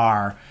of a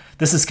car.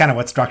 This is kind of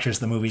what structures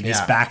the movie.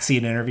 These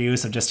backseat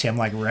interviews of just him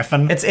like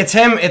riffing. It's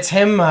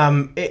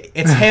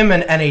him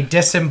and a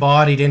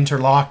disembodied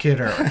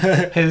interlocutor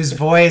whose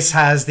voice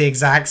has the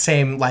exact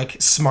same like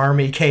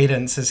smarmy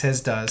cadence as his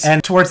does.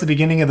 And towards the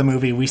beginning of the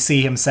movie, we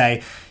see him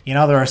say, you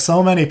know, there are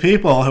so many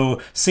people who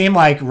seem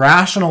like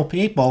rational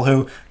people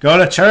who go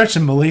to church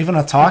and believe in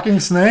a talking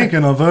snake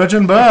and a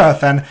virgin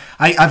birth. And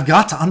I've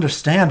got to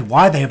understand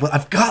why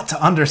I've got to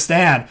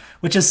understand,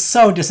 which is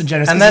so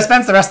disingenuous. And then he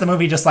spends the rest of the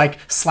movie just like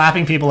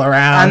slapping people around.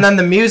 And then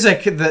the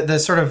music, the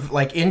sort of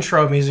like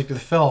intro music to the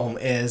film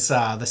is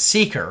The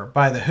Seeker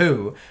by The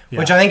Who,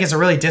 which I think is a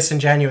really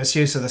disingenuous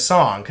use of the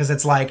song, because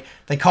it's like,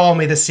 they call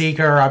me the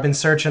Seeker, I've been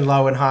searching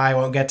low and high,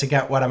 won't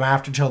get what I'm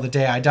after till the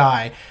day I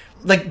die.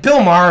 Like,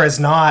 Bill Maher is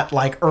not,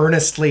 like,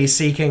 earnestly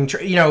seeking,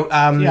 just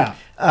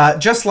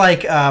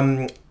like,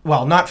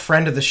 well, not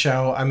friend of the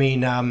show, I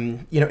mean,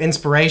 you know,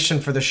 inspiration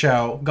for the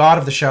show, god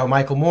of the show,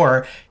 Michael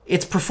Moore,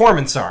 it's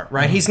performance art,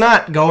 right? He's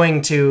not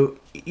going to,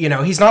 you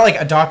know, he's not like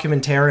a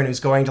documentarian who's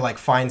going to, like,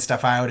 find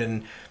stuff out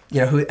and,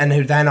 you know, who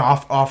then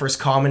offers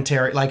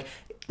commentary, like,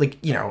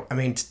 you know, I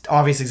mean,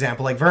 obvious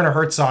example, like Werner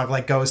Herzog,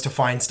 like, goes to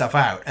find stuff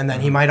out, and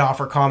then he might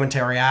offer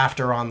commentary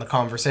after on the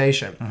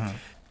conversation.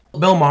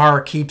 Bill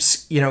Maher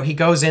keeps, you know, he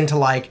goes into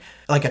like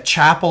a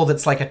chapel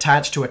that's like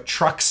attached to a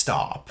truck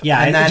stop.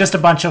 Yeah, and then just a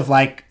bunch of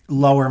like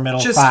lower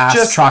middle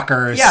class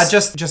truckers. Yeah,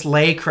 just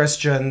lay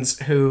Christians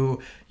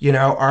who, you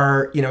know,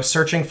 are, you know,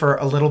 searching for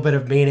a little bit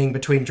of meaning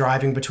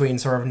driving between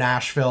sort of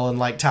Nashville and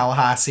like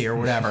Tallahassee or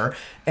whatever.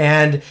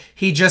 And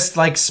he just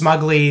like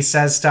smugly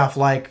says stuff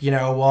like, you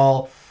know,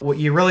 well,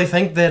 you really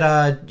think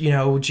that, you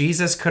know,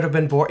 Jesus could have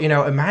been born, you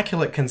know,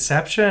 Immaculate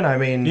Conception? I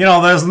mean... You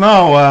know, there's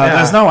no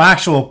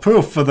actual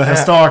proof for the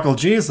historical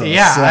Jesus.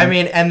 Yeah, I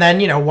mean, and then,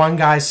 you know, one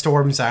guy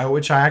storms out,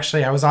 which I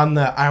was on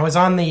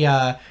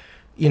the,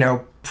 you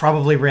know,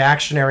 probably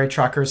reactionary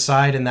truckers'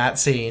 side in that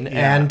scene.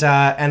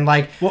 Yeah. And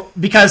like... Well,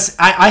 because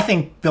I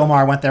think Bill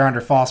Maher went there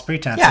under false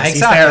pretenses. Yeah,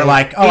 exactly. He's there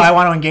like, I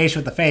want to engage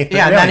with the faith. But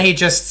and then he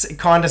just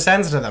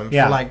condescends to them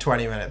for like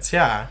 20 minutes.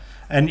 Yeah.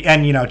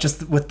 And you know,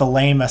 just with the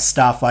lamest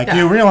stuff, like,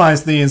 you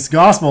realize these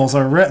Gospels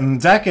are written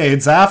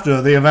decades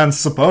after the events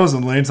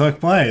supposedly took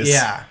place.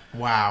 Yeah,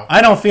 wow.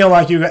 I don't feel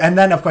like you... And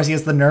then, of course, he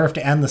has the nerve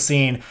to end the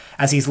scene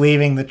as he's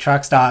leaving the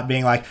truck stop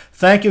being like,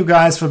 thank you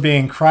guys for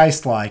being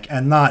Christ-like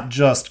and not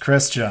just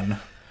Christian.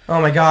 Oh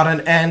my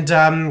God,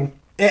 and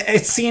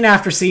it's scene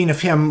after scene of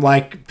him,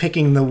 like,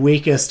 picking the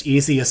weakest,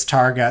 easiest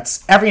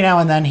targets. Every now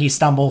and then he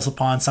stumbles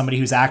upon somebody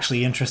who's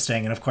actually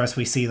interesting, and of course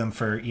we see them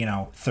for, you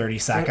know, 30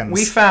 seconds.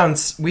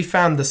 We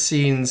found the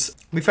scenes,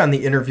 we found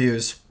the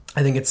interviews,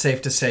 I think it's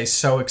safe to say,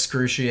 so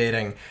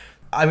excruciating.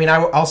 I mean,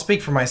 I'll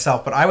speak for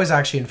myself, but I was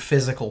actually in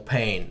physical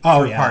pain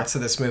for parts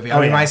of this movie.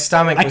 I mean, my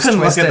stomach was twisted. I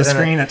couldn't look at the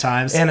screen at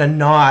times. In a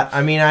knot.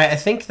 I mean, I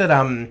think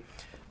that...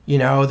 You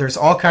know, there's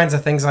all kinds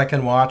of things I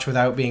can watch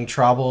without being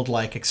troubled,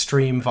 like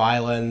extreme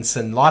violence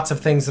and lots of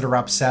things that are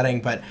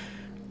upsetting, but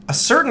a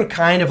certain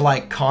kind of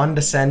like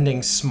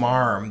condescending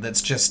smarm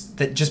that's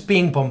just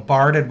being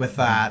bombarded with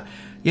that.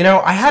 You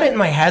know, I had it in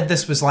my head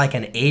this was like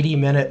an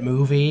 80-minute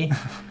movie.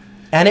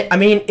 And I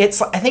think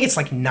it's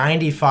like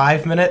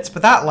 95 minutes,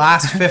 but that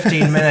last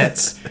 15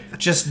 minutes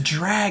just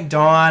dragged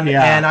on,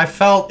 and I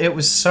felt it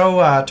was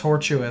so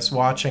tortuous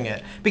watching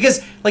it.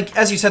 Because, like,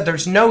 as you said,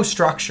 there's no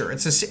structure.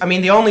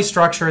 The only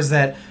structure is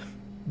that,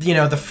 you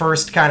know, the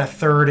first kind of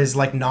third is,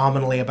 like,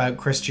 nominally about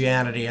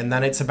Christianity, and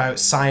then it's about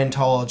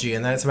Scientology,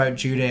 and then it's about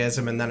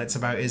Judaism, and then it's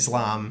about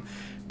Islam.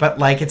 But,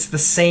 like, it's the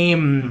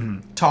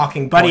same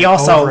talking point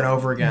over and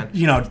over again.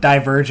 You know,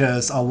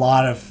 diverges a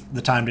lot of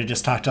the time to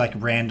just talk to, like,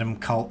 random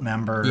cult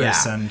members.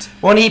 Yeah.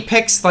 Well, and he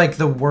picks, like,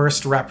 the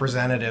worst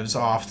representatives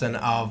often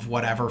of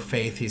whatever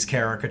faith he's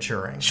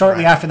caricaturing.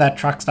 Shortly after that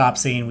truck stop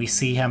scene, we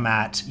see him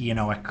at, you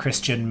know, a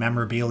Christian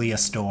memorabilia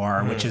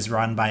store, which is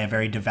run by a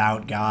very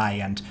devout guy.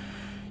 And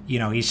you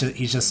know, he's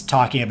just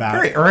talking about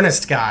very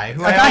earnest guy. A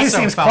guy who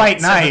seems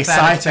quite nice,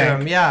 I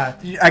think. Yeah.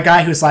 A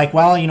guy who's like,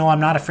 well, you know, I'm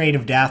not afraid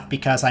of death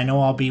because I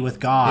know I'll be with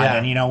God. Yeah.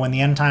 And, you know, when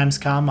the end times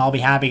come, I'll be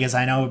happy because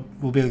I know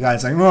we'll be the guy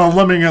saying, well,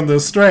 let me get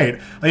this straight.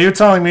 Are you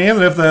telling me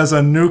that if there's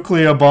a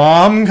nuclear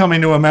bomb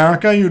coming to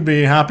America, you'd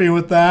be happy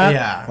with that?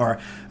 Yeah. Or,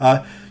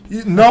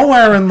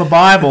 nowhere in the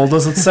Bible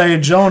does it say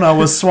Jonah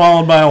was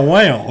swallowed by a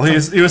whale.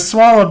 He was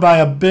swallowed by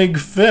a big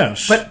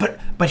fish.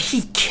 But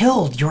he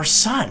killed your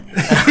son.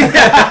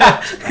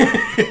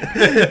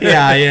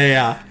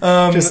 Yeah.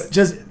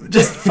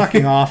 Just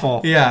fucking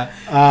awful. Yeah.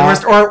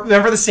 Or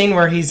remember the scene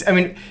where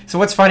so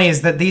what's funny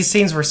is that these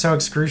scenes were so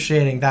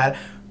excruciating that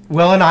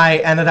Will and I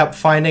ended up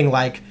finding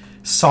like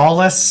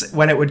solace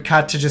when it would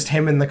cut to just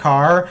him in the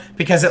car,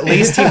 because at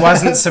least he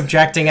wasn't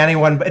subjecting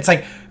anyone. But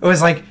it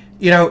was like,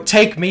 you know,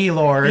 take me,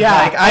 Lord. Yeah,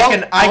 like,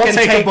 I can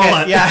take a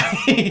bullet.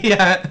 it.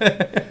 Yeah,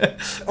 yeah.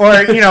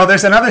 Or, you know,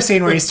 there's another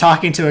scene where he's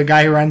talking to a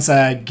guy who runs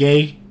a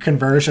gay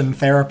conversion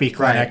therapy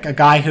clinic, a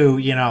guy who,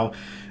 you know,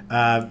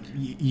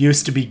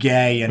 used to be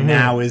gay and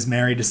now is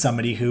married to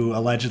somebody who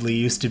allegedly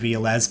used to be a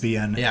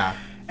lesbian. Yeah.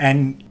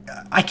 And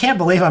I can't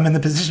believe I'm in the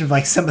position of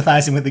like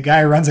sympathizing with the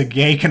guy who runs a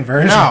gay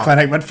conversion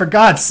clinic, but for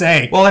God's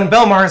sake. Well, and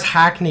Bill Maher's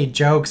hackneyed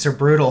jokes are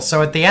brutal.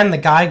 So at the end, the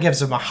guy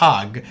gives him a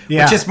hug,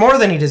 which is more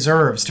than he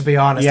deserves, to be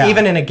honest. Yeah.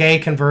 Even in a gay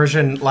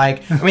conversion,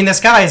 like, I mean, this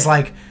guy is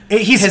like...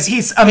 He's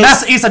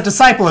a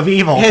disciple of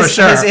evil, for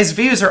sure. His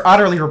views are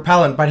utterly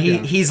repellent, but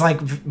he's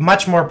like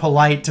much more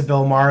polite to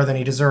Bill Maher than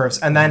he deserves.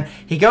 And then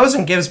he goes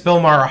and gives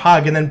Bill Maher a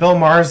hug, and then Bill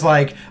Maher's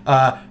like,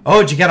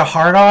 "Oh, did you get a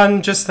hard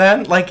on just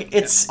then?" Like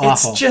it's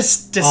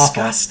just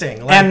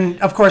disgusting. Like, and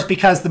of course,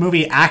 because the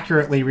movie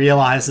accurately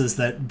realizes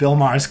that Bill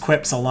Maher's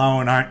quips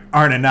alone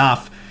aren't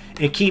enough,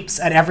 it keeps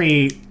at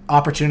every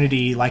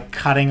opportunity like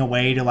cutting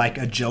away to like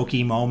a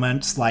jokey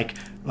moment, like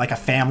a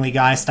Family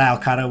Guy style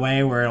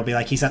cutaway where it'll be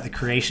like he's at the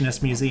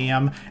Creationist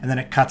Museum and then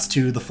it cuts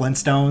to the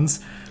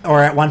Flintstones.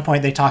 Or at one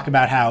point they talk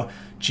about how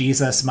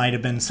Jesus might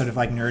have been sort of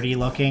like nerdy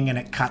looking and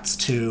it cuts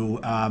to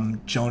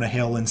Jonah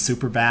Hill in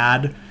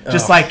Superbad.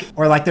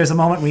 Or like there's a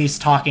moment when he's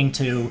talking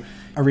to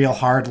a real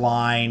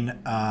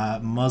hardline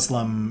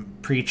Muslim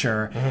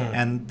preacher,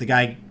 and the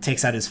guy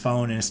takes out his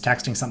phone and is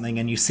texting something,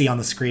 and you see on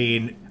the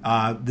screen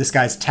this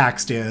guy's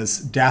text is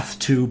 "Death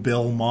to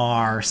Bill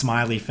Maher,"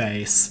 smiley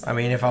face. I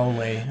mean, if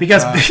only.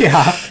 Because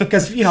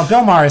you know,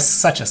 Bill Maher is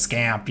such a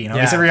scamp. You know,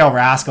 he's a real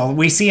rascal.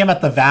 We see him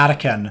at the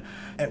Vatican,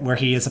 where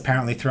he is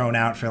apparently thrown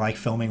out for like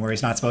filming where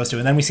he's not supposed to,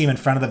 and then we see him in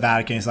front of the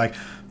Vatican. He's like,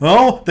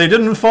 "Oh, they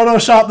didn't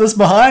Photoshop this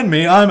behind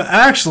me. I'm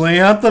actually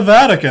at the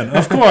Vatican.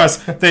 Of course,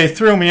 they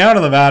threw me out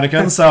of the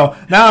Vatican, so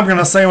now I'm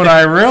gonna say what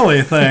I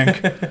really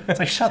think." It's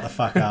like, shut the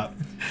fuck up.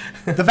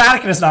 The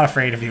Vatican is not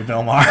afraid of you,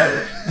 Bill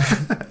Maher.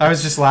 I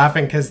was just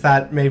laughing because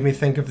that made me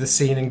think of the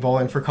scene in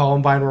Bowling for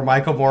Columbine where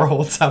Michael Moore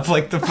holds up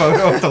like the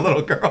photo of the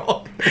little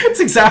girl.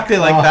 It's exactly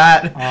like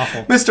that.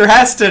 Awful. Mr.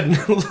 Heston.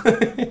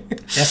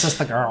 This is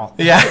the girl.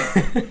 Yeah.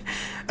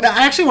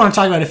 I actually want to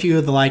talk about a few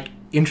of the like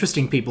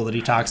interesting people that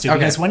he talks to,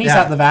 because when he's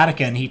at the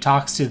Vatican, he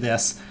talks to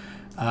this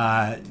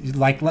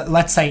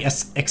let's say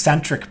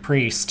eccentric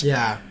priest.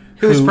 Yeah.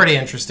 Who's pretty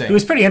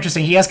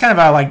interesting. He has kind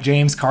of a like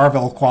James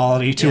Carville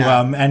quality to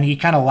him, and he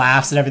kind of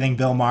laughs at everything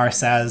Bill Maher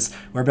says,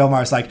 where Bill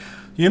Maher's like,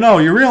 "You know,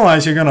 you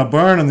realize you're going to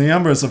burn in the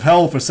embers of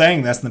hell for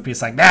saying this," and the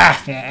priest's like,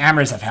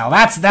 embers of hell.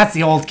 That's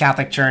the old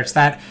Catholic Church.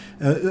 That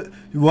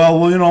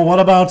well, you know, what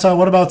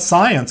about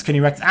science? Can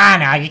you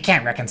no, you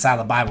can't reconcile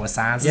the Bible with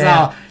science.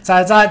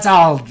 It's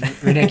all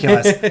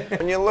ridiculous.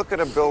 When you look at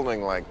a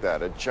building like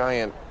that, a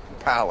giant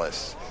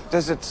palace,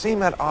 does it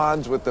seem at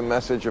odds with the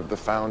message of the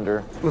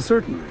founder? Well,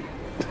 certainly.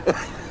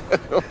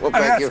 Well,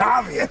 that's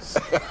obvious.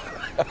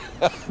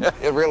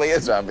 It really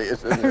is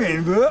obvious, isn't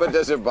it? But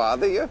does it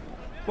bother you?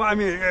 Well, I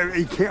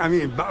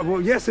mean,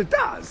 well, yes, it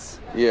does.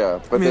 Yeah,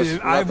 but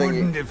I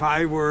wouldn't, if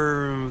I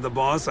were the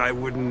boss, I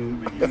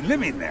wouldn't be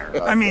living there.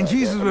 I mean,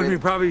 Jesus would be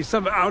probably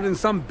out in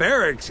some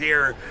barracks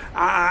here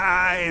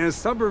in a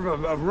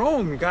suburb of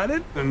Rome, got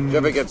it? And you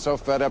ever get so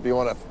fed up you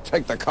want to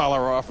take the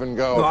collar off and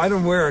go? No, I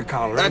don't wear a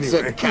collar. That's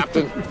anyway. it,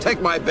 Captain.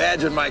 Take my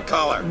badge and my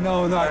collar.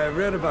 No, I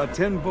read about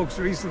 10 books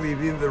recently,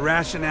 the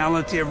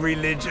rationality of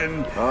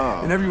religion,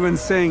 and everyone's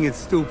saying it's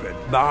stupid.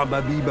 Ba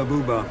ba bee ba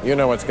boo ba. You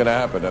know what's going to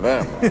happen to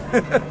them.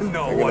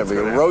 No, they're going to be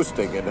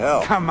roasting in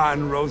hell. Come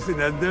on,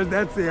 roasting.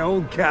 That's the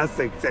old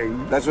Catholic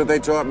thing. That's what they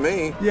taught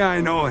me. Yeah,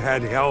 I know.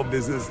 Had hell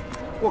business.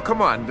 Well,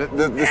 come on.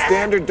 The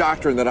standard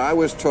doctrine that I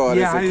was taught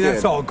as a kid. Yeah,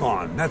 that's all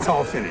gone. That's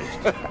all finished.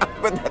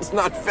 But that's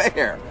not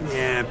fair.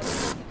 Yeah.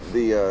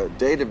 The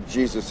date of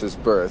Jesus'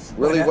 birth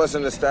really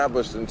wasn't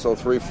established until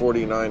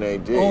 349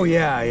 AD. Oh,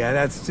 yeah.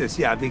 That's just,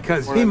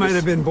 because he might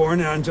have been born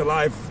on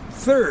July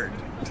 3rd.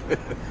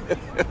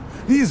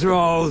 These are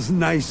all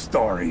nice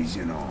stories,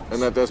 you know.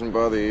 And that doesn't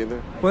bother you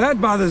either? Well,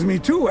 that bothers me,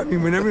 too. I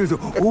mean, when everyone's,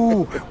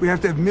 we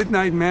have to have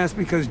midnight mass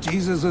because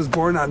Jesus was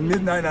born on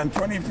midnight on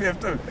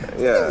 25th.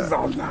 This is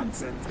all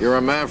nonsense. You're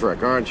a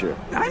maverick, aren't you?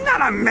 I'm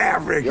not a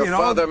maverick, You're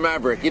Father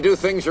Maverick. You do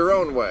things your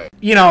own way.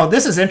 You know,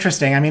 this is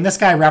interesting. I mean, this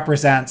guy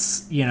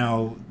represents, you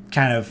know,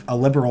 kind of a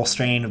liberal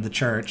strain of the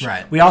church.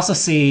 Right. We also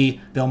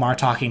see Bill Maher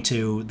talking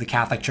to the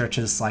Catholic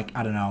Church's, like,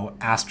 I don't know,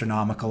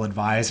 astronomical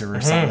advisor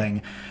or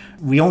something.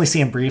 We only see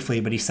him briefly,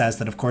 but he says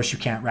that, of course, you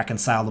can't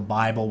reconcile the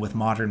Bible with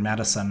modern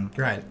medicine.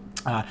 Right.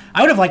 I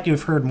would have liked to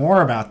have heard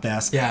more about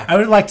this. Yeah. I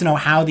would like to know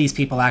how these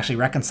people actually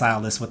reconcile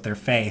this with their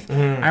faith.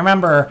 I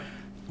remember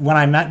when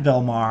I met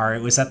Bill Maher,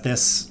 it was at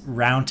this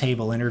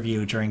roundtable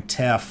interview during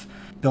TIFF.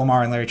 Bill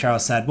Maher and Larry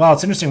Charles said, well,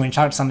 it's interesting when you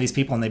talk to some of these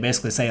people and they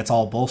basically say it's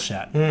all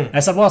bullshit. And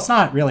I said, well, it's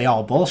not really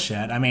all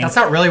bullshit. I mean, that's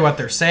not really what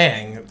they're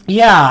saying.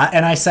 Yeah,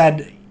 and I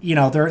said, you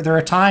know, there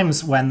are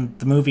times when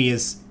the movie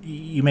is,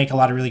 you make a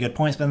lot of really good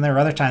points, but then there are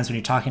other times when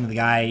you're talking to the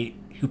guy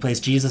who plays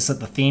Jesus at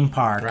the theme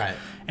park. Right.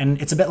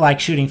 And it's a bit like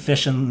shooting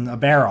fish in a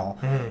barrel.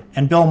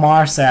 And Bill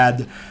Maher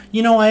said,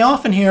 you know, I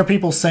often hear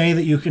people say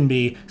that you can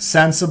be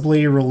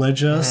sensibly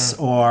religious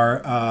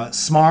or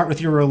smart with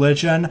your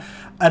religion,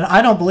 and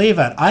I don't believe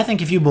it. I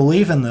think if you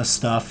believe in this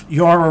stuff,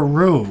 you're a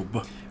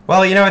rube.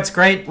 Well, you know, it's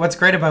great. What's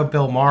great about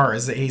Bill Maher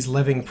is that he's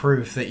living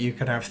proof that you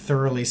can have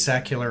thoroughly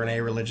secular and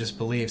a-religious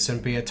beliefs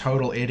and be a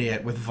total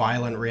idiot with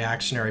violent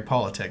reactionary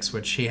politics,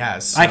 which he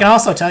has. So. I can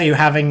also tell you,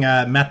 having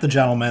met the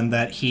gentleman,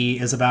 that he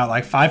is about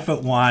like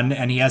 5'1",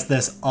 and he has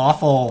this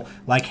awful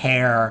like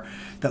hair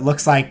that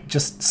looks like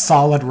just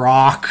solid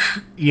rock,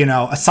 you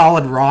know, a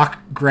solid rock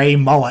gray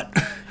mullet.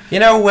 You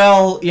know,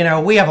 well, you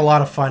know, we have a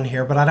lot of fun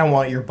here, but I don't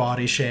want your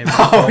body shaming.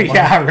 Oh,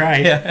 yeah,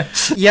 right.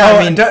 Yeah,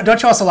 I I mean,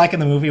 don't you also like in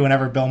the movie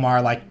whenever Bill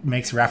Maher like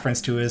makes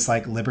reference to his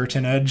like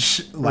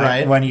libertinage, like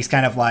right. when he's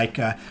kind of like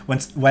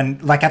when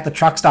like at the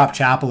truck stop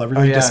chapel, a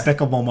really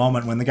despicable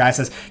moment when the guy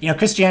says, you know,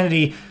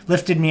 Christianity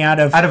lifted me out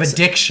of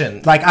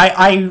addiction. Like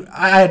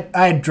I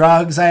had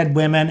drugs, I had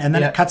women, and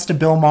then it cuts to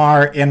Bill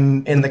Maher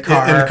in the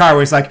car where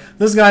he's like,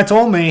 this guy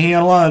told me he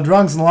had a lot of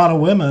drugs and a lot of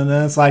women,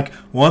 and it's like,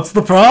 what's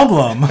the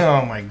problem?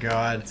 Oh my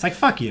God. It's like,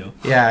 fuck you.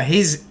 Yeah,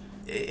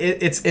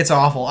 it's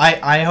awful.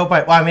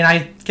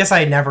 I guess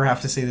I never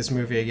have to see this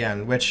movie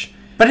again,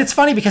 but it's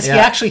funny because he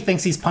actually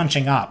thinks he's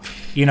punching up,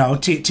 you know,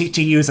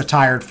 to use a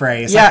tired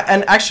phrase. Yeah,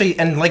 and actually,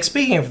 and like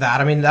speaking of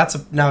that, I mean, that's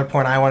another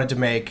point I wanted to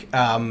make.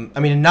 I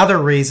mean, another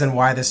reason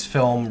why this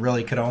film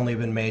really could only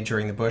have been made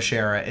during the Bush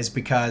era is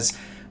because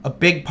a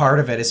big part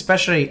of it,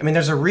 especially, I mean,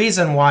 there's a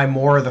reason why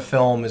more of the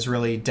film is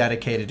really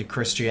dedicated to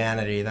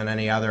Christianity than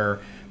any other,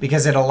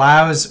 because it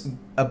allows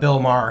a Bill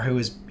Maher, who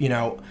is, you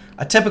know,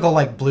 a typical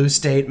like blue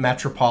state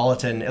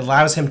metropolitan, it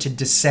allows him to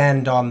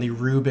descend on the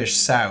rubish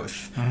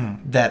South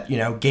that, you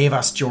know, gave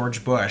us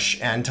George Bush,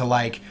 and to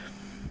like,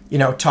 you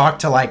know, talk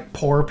to like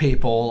poor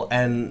people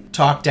and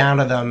talk down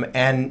to them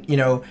and, you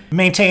know,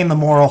 maintain the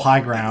moral high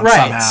ground right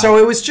somehow. So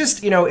it was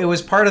just, you know, it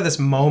was part of this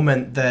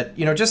moment that,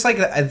 you know, just like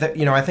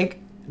you know, I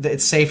think that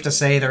it's safe to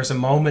say there's a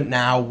moment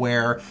now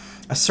where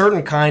a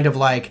certain kind of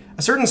like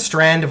a certain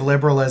strand of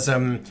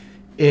liberalism,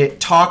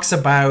 it talks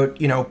about,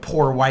 you know,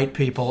 poor white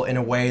people in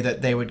a way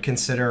that they would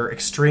consider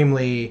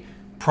extremely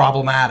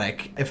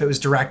problematic if it was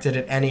directed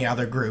at any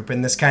other group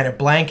in this kind of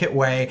blanket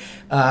way.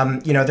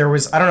 You know, there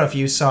was, I don't know if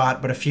you saw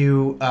it, but a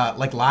few,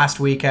 like last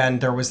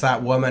weekend, there was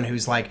that woman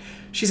who's like,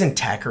 she's in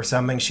tech or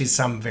something. She's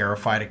some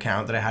verified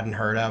account that I hadn't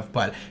heard of,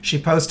 but she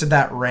posted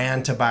that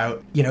rant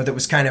about, you know, that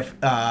was kind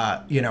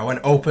of, you know, an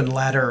open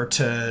letter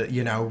to,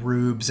 you know,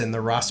 rubes in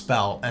the Rust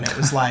Belt. And it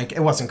was like,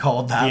 it wasn't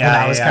called that, but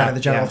that was kind of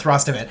the general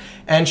thrust of it.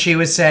 And she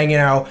was saying, you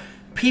know,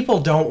 people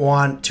don't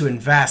want to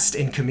invest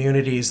in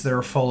communities that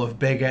are full of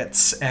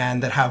bigots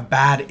and that have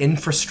bad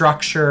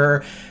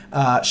infrastructure.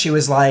 She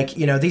was like,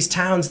 you know, these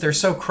towns, they're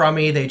so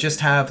crummy. They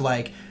just have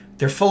like,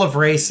 they're full of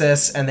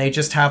racists, and they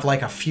just have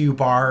like a few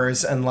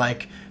bars and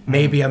like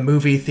maybe a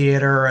movie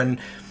theater, and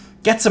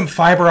get some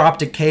fiber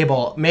optic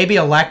cable, maybe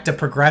elect a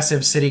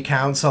progressive city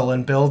council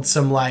and build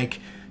some like,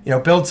 you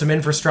know, build some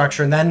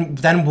infrastructure, and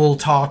then we'll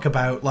talk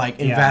about like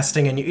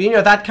investing in, you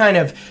know, that kind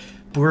of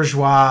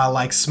bourgeois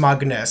like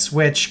smugness,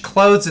 which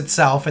clothes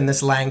itself in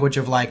this language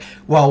of like,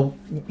 well,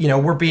 you know,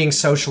 we're being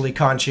socially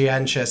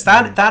conscientious.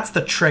 That's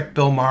the trick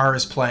Bill Maher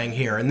is playing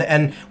here,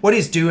 and what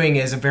he's doing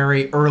is a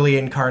very early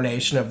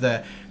incarnation of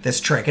this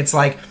trick. It's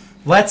like,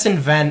 let's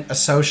invent a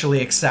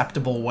socially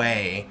acceptable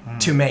way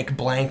to make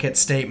blanket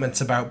statements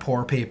about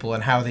poor people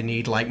and how they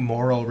need like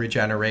moral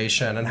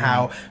regeneration, and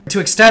how to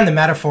extend the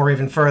metaphor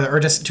even further, or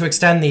just to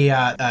extend the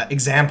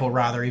example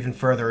rather even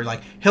further.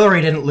 Like,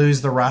 Hillary didn't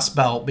lose the Rust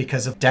Belt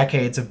because of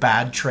decades of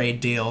bad trade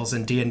deals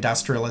and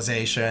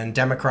deindustrialization,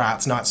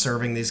 Democrats not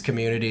serving these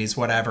communities,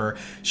 whatever.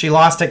 She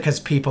lost it because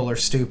people are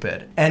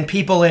stupid. And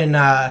people in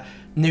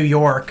New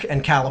York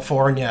and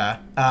California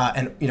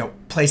and, you know,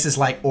 places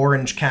like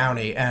Orange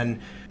County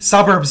and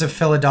suburbs of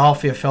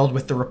Philadelphia filled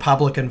with the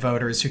Republican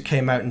voters who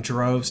came out in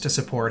droves to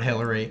support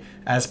Hillary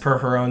as per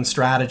her own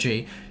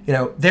strategy. You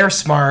know, they're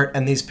smart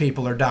and these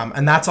people are dumb.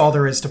 And that's all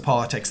there is to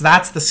politics.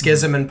 That's the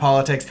schism in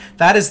politics.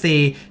 That is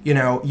the, you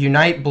know,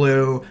 Unite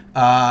Blue,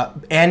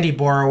 Andy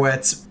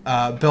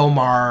Borowitz, Bill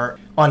Maher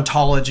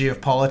ontology of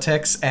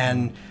politics.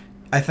 And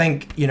I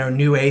think, you know,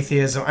 New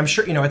Atheism, I'm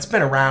sure, you know, it's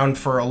been around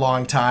for a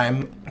long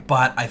time,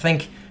 but I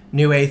think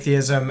New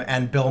Atheism,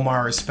 and Bill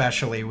Maher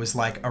especially, was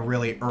like a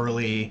really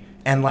early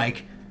and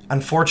like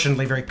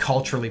unfortunately, very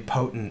culturally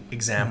potent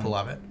example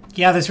of it.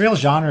 Yeah, there's real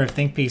genre of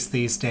think piece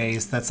these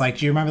days that's like,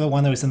 do you remember the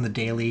one that was in the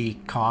Daily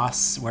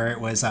Costs where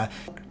it was,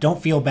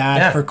 don't feel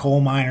bad for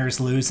coal miners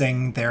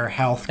losing their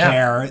health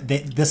care.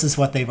 This is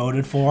what they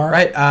voted for.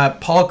 Right.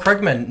 Paul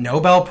Krugman,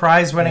 Nobel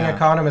Prize winning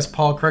economist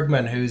Paul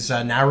Krugman, who's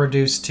now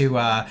reduced to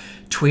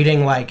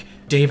tweeting like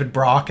David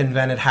Brock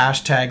invented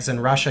hashtags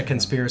and Russia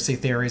conspiracy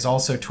theories,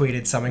 also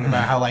tweeted something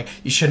about how like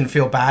you shouldn't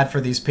feel bad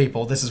for these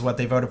people. This is what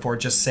they voted for,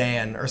 just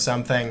saying, or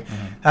something.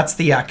 That's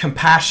the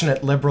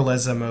compassionate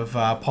liberalism of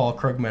Paul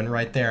Krugman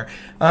right there.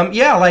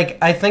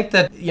 I think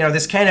that,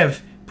 this kind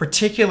of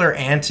particular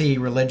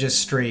anti-religious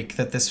streak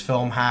that this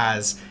film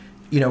has,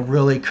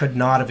 really could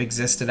not have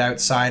existed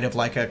outside of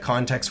like a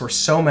context where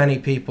so many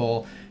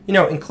people,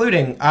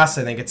 including us,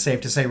 I think it's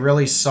safe to say,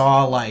 really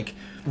saw like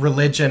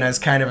religion as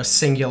kind of a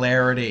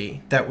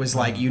singularity that was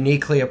like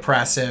uniquely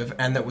oppressive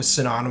and that was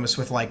synonymous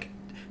with like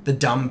the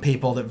dumb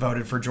people that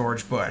voted for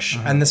George Bush.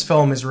 And this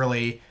film is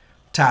really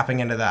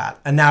tapping into that.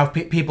 And now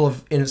people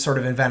have sort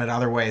of invented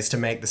other ways to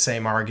make the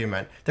same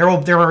argument. There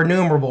are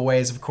innumerable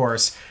ways, of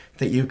course,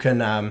 that you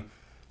can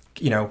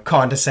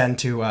condescend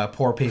to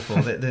poor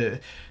people.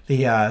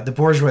 The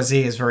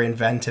bourgeoisie is very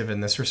inventive in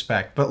this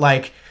respect. But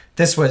like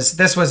this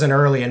was an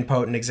early and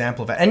potent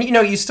example of it. And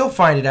you still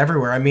find it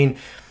everywhere. I mean,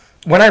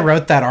 when I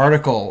wrote that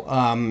article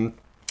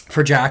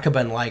for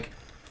Jacobin, like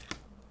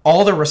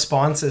all the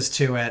responses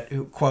to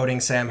it, quoting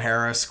Sam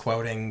Harris,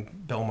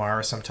 quoting Bill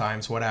Maher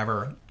sometimes,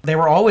 whatever, they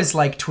were always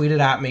like tweeted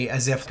at me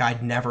as if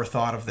I'd never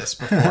thought of this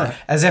before,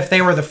 as if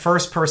they were the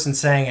first person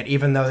saying it,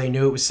 even though they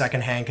knew it was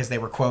secondhand because they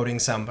were quoting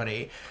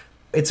somebody.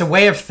 It's a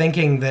way of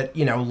thinking that,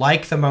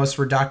 like the most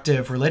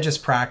reductive religious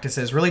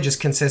practices, really just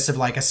consists of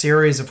like a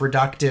series of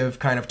reductive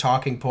kind of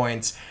talking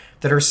points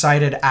that are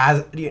cited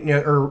as,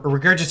 or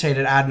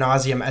regurgitated ad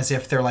nauseum as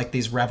if they're like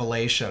these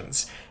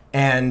revelations.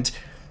 And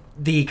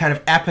the kind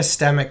of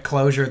epistemic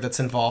closure that's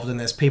involved in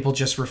this, people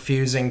just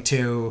refusing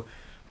to,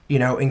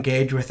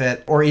 engage with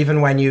it. Or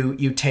even when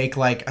you take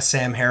like a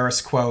Sam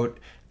Harris quote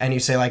and you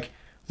say like,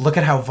 look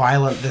at how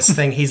violent this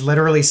thing, he's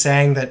literally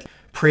saying that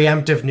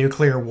preemptive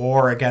nuclear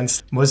war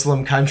against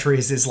Muslim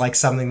countries is like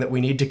something that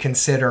we need to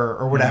consider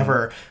or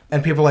whatever.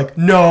 And people are like,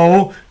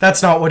 no,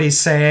 that's not what he's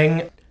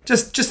saying.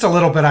 Just a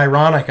little bit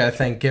ironic, I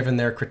think, given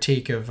their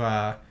critique of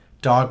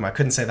dogma. I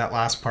couldn't say that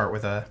last part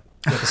with a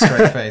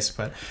straight face,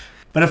 but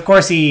of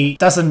course he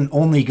doesn't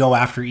only go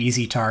after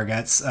easy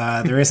targets.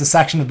 There is a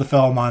section of the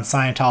film on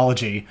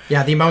Scientology.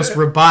 Yeah, the most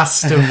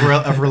robust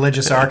of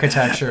religious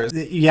architectures.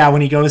 Yeah,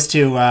 when he goes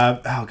to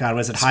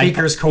was it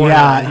Speaker's Corner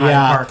in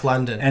Hyde Park,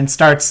 London, and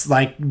starts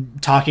like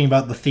talking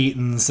about the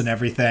Thetans and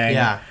everything.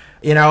 Yeah.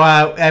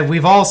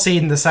 We've all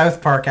seen the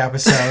South Park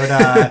episode.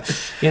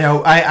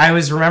 I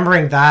was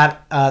remembering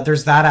that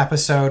there's that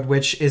episode,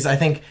 which is, I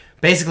think,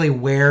 basically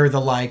where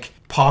the like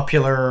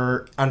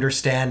popular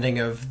understanding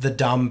of the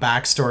dumb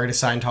backstory to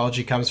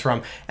Scientology comes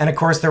from. And of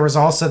course, there was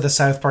also the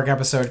South Park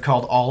episode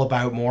called All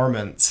About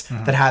Mormons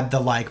that had the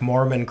like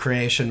Mormon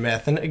creation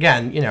myth. And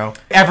again,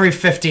 every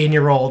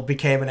 15-year-old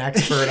became an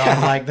expert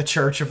on like the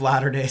Church of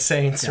Latter-day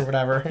Saints or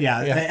whatever.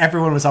 Yeah,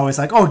 everyone was always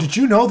like, oh, did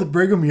you know that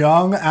Brigham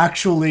Young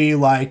actually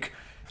like...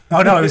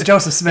 Oh, no, it was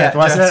Joseph Smith,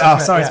 wasn't it? Oh,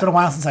 sorry, it's been a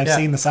while since I've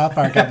seen the South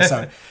Park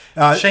episode.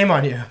 Shame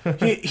on you.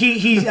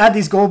 he had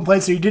these gold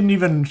plates so he didn't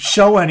even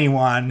show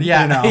anyone.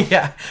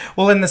 Yeah.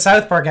 Well, in the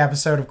South Park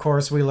episode, of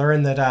course, we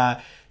learned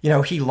that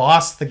he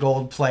lost the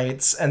gold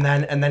plates and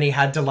then he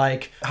had to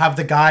like have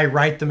the guy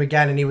write them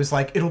again, and he was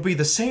like, it'll be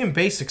the same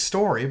basic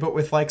story but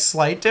with like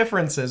slight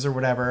differences or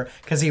whatever,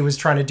 because he was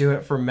trying to do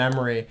it from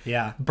memory.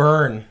 Yeah.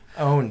 Burn.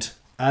 Owned.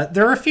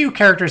 There are a few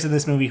characters in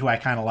this movie who I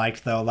kind of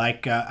liked, though.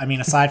 Like,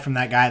 aside from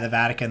that guy at the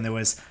Vatican, there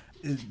was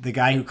the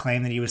guy who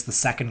claimed that he was the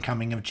second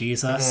coming of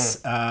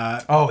Jesus.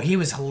 He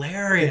was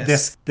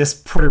hilarious. This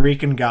Puerto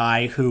Rican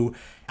guy who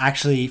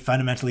actually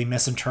fundamentally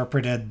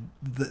misinterpreted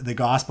the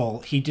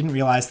gospel. He didn't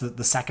realize that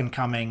the second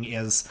coming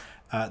is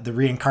the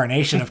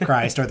reincarnation of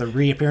Christ or the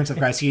reappearance of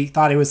Christ. He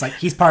thought it was like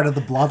he's part of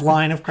the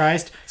bloodline of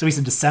Christ, so he's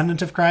a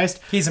descendant of Christ.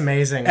 He's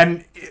amazing.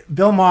 And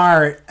Bill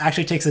Maher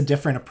actually takes a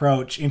different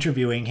approach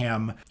interviewing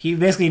him. He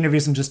basically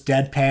interviews him just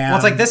deadpan. Well,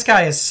 it's like this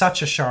guy is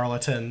such a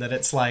charlatan that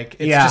it's like,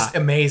 it's just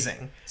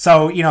amazing.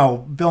 So,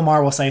 Bill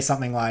Maher will say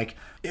something like,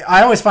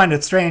 I always find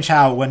it strange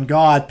how when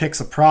God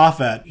picks a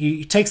prophet,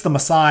 he takes them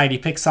aside, he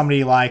picks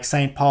somebody like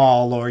St.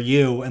 Paul or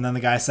you, and then the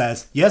guy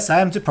says, yes,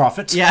 I am the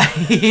prophet.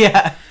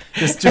 Yeah.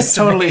 Just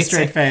totally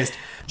straight-faced.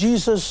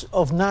 Jesus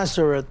of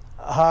Nazareth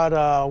had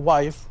a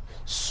wife,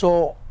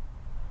 so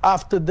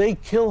after they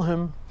killed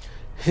him,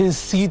 his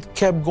seed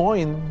kept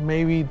going,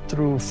 maybe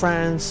through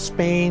France,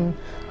 Spain,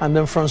 and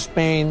then from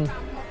Spain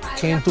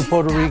came to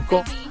Puerto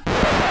Rico.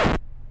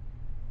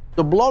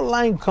 The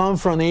bloodline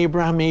comes from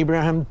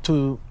Abraham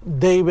to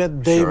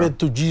David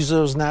to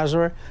Jesus of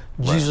Nazareth,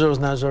 Jesus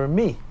of Nazareth,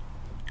 me.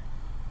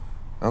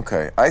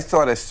 Okay, I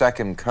thought a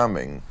second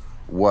coming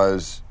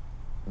was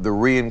the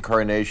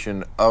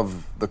reincarnation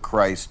of the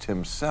Christ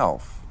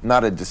himself,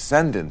 not a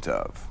descendant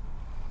of.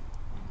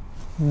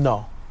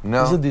 No.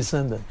 No. He's a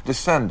descendant.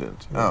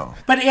 Descendant. Oh.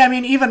 But yeah, I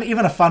mean, even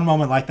a fun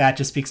moment like that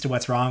just speaks to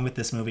what's wrong with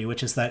this movie,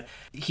 which is that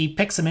he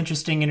picks some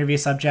interesting interview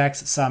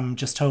subjects, some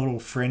just total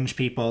fringe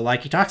people.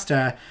 Like he talks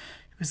to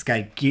this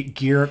guy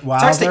Geert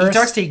Wilders. He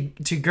talks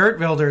to Geert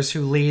Wilders,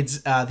 who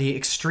leads the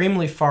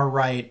extremely far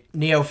right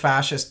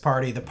neo-fascist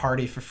party, the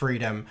Party for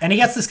Freedom, and he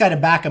gets this guy to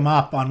back him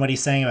up on what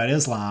he's saying about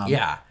Islam.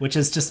 Yeah, which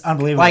is just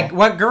unbelievable. Like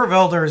what Geert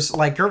Wilders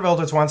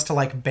wants to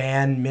like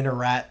ban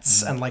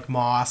minarets and like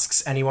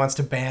mosques, and he wants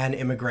to ban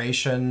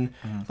immigration,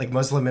 like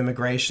Muslim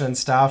immigration and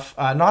stuff.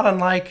 Not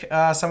unlike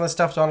some of the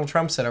stuff Donald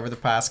Trump said over the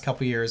past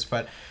couple years,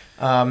 but.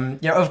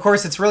 Of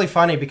course, it's really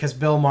funny because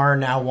Bill Maher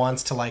now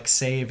wants to like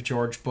save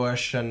George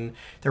Bush, and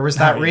there was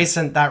that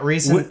recent.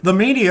 The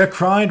media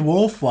cried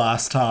wolf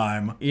last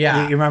time.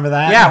 Yeah, you remember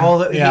that? Yeah,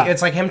 well,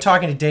 it's like him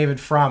talking to David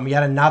Frum,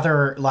 yet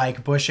another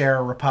like Bush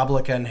era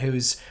Republican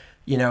who's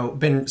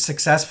been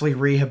successfully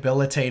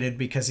rehabilitated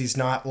because he's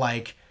not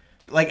like.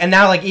 And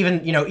now, like,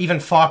 even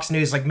Fox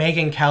News, like,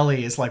 Megyn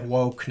Kelly is, like,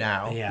 woke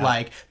now. Yeah.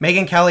 Like,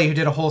 Megyn Kelly, who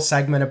did a whole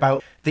segment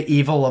about the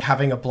evil of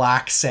having a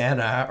black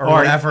Santa or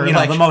whatever.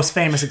 The most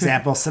famous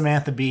example,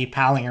 Samantha Bee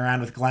palling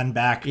around with Glenn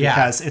Beck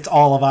because it's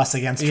all of us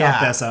against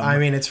Trumpism. I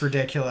mean, it's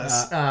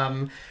ridiculous.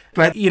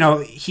 But,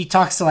 he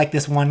talks to, like,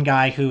 this one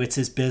guy who it's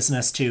his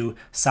business to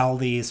sell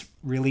these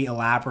really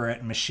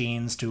elaborate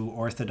machines to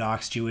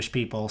Orthodox Jewish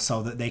people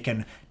so that they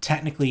can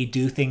technically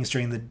do things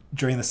during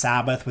the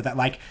Sabbath with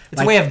that.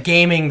 It's a way of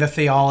gaming the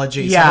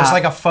theology. Yeah. So there's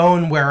like a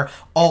phone where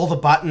all the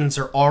buttons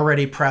are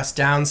already pressed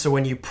down. So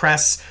when you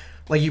press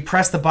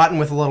the button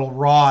with a little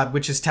rod,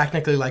 which is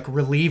technically like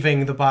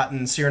relieving the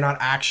button, so you're not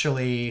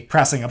actually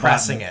pressing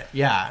it.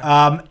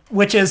 Yeah.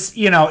 Which is,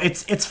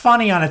 it's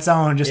funny on its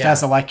own, just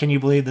as a like, can you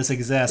believe this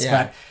exists?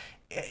 Yeah. But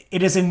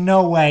it is in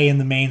no way in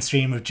the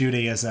mainstream of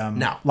Judaism.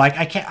 No. Like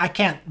I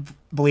can't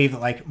believe that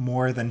like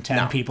more than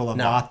 10 people have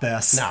bought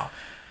this. No.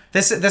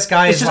 This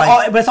guy is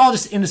but it's all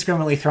just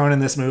indiscriminately thrown in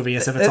this movie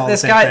as if it's all the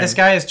same thing. This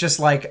guy is just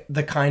like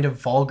the kind of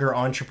vulgar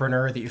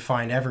entrepreneur that you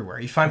find everywhere.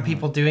 You find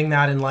people doing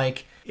that in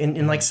like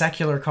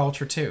secular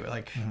culture too.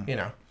 Like,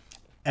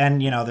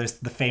 And, there's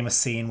the famous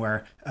scene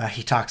where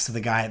he talks to the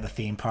guy at the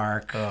theme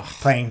park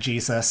playing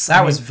Jesus.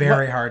 That was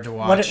very hard to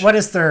watch. What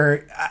is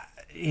their...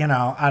 I don't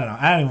know.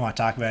 I don't even want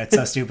to talk about it. It's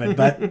so stupid.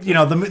 But,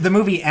 the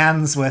movie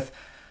ends with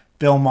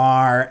Bill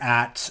Maher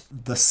at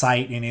the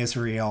site in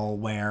Israel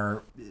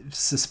where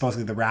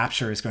supposedly the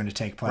rapture is going to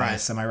take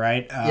place. Right. Am I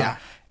right? Yeah.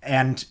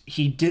 And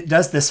he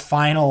does this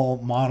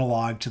final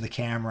monologue to the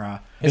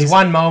camera. It's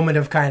one moment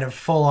of kind of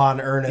full-on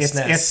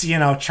earnestness.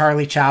 It's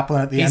Charlie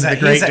Chaplin at the end of The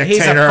Great Dictator.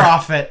 He's a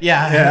prophet,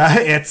 yeah.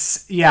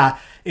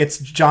 It's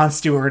Jon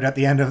Stewart at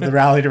the end of The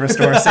Rally to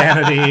Restore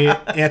Sanity.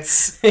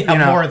 It's,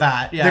 more of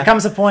that, yeah. There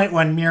comes a point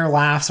when mere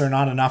laughs are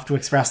not enough to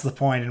express the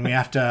point, and we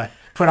have to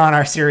put on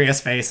our serious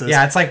faces.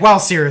 Yeah, it's like, well,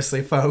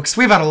 seriously, folks,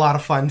 we've had a lot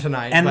of fun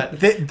tonight. And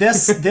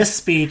this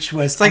speech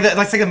was... It's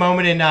like the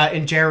moment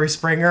in Jerry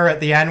Springer at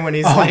the end when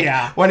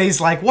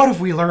he's like, what have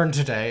we learned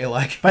today?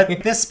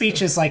 But this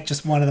speech is like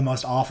just one of the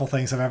most awful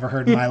things I've ever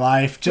heard in my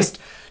life. Just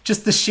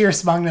the sheer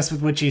smugness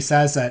with which he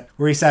says it,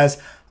 where he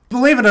says...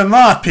 Believe it or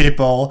not,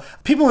 people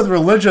with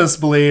religious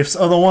beliefs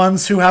are the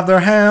ones who have their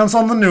hands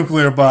on the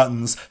nuclear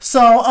buttons.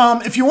 So,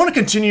 if you want to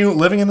continue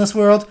living in this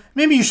world,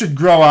 maybe you should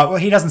grow up. Well,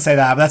 he doesn't say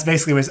that, but that's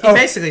basically what he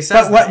basically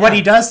says. But what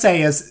he does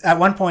say is, at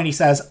one point he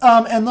says,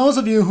 and those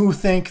of you who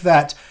think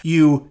that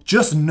you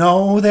just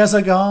know there's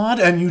a God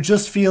and you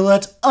just feel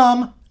it,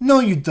 no,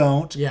 you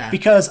don't. Yeah.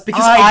 Because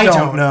I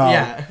don't know.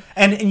 Yeah.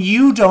 And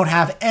you don't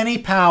have any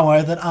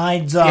power that I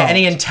don't. Yeah,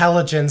 any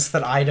intelligence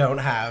that I don't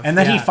have. And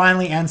then he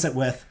finally ends it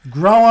with,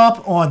 grow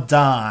up or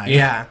die.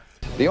 Yeah.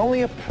 The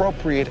only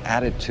appropriate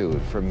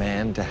attitude for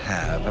man to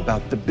have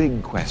about the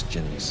big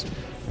questions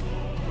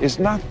is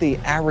not the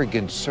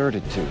arrogant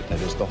certitude that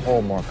is the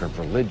hallmark of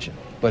religion,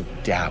 but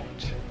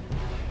doubt.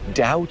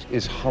 Doubt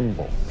is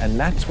humble, and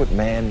that's what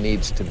man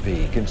needs to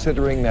be,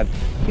 considering that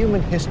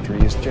human history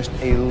is just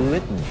a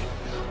litany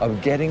of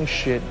getting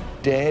shit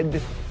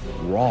dead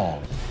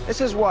wrong.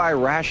 This is why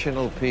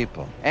rational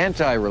people,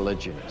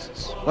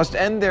 anti-religionists, must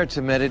end their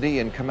timidity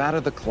and come out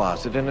of the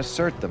closet and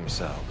assert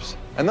themselves.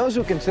 And those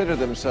who consider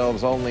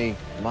themselves only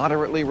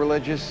moderately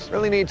religious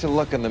really need to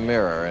look in the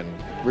mirror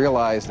and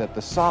realize that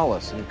the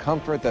solace and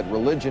comfort that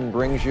religion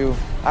brings you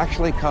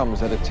actually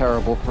comes at a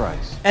terrible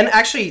price. And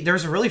actually,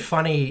 there's a really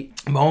funny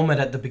moment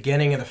at the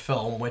beginning of the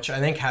film, which I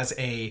think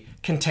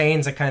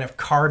contains a kind of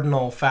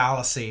cardinal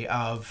fallacy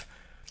of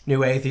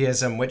new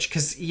atheism, which,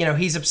 because,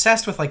 he's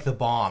obsessed with, like, the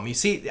bomb. You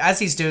see, as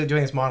he's doing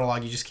his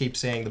monologue, you just keep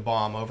seeing the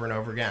bomb over and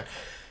over again.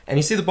 And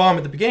you see the bomb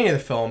at the beginning of the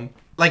film,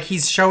 like,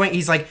 he's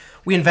like,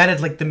 we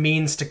invented, like, the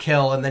means to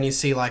kill, and then you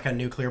see, like, a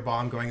nuclear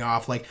bomb going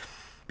off, like,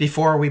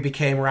 before we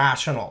became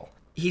rational.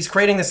 He's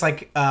creating this,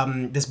 like,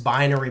 this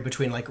binary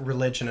between, like,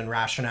 religion and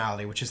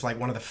rationality, which is, like,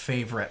 one of the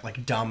favorite,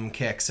 like, dumb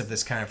kicks of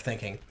this kind of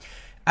thinking.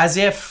 As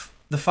if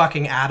the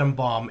fucking atom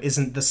bomb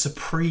isn't the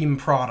supreme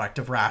product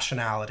of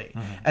rationality.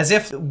 As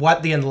if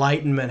what the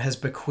Enlightenment has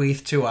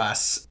bequeathed to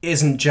us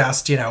isn't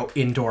just, you know,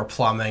 indoor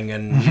plumbing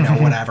and, you know,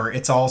 whatever.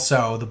 It's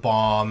also the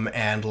bomb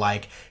and,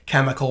 like,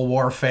 chemical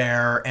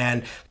warfare.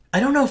 And I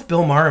don't know if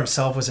Bill Maher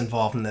himself was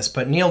involved in this,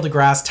 but Neil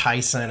deGrasse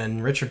Tyson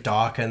and Richard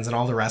Dawkins and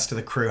all the rest of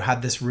the crew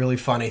had this really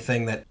funny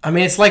thing that, I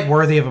mean, it's like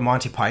worthy of a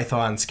Monty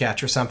Python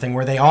sketch or something,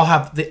 where they all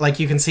have, like,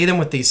 you can see them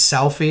with these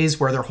selfies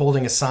where they're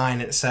holding a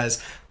sign and it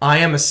says, I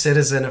am a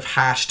citizen of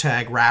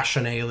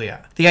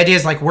 #Rationalia. The idea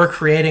is, like, we're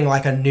creating,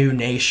 like, a new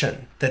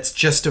nation that's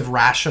just of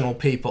rational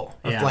people,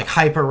 of, like,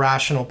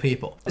 hyper-rational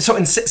people. So,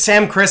 and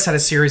Sam Criss had a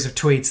series of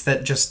tweets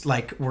that just,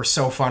 like, were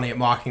so funny at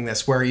mocking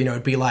this, where, you know,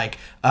 it'd be like,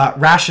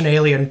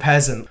 Rationalian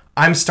peasant,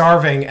 I'm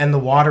starving and the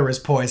water is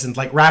poisoned.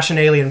 Like,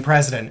 Rationalian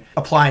president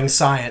applying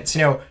science.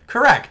 You know,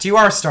 correct, you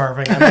are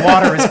starving and the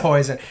water is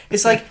poisoned.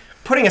 It's like,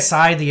 putting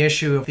aside the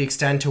issue of the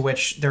extent to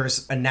which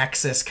there's a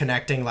nexus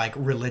connecting, like,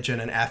 religion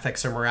and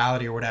ethics or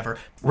morality or whatever,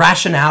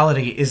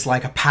 rationality is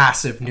like a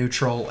passive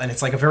neutral, and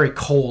it's like a very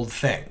cold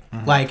thing.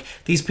 Like,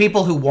 these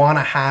people who want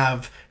to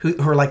have, who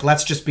are like,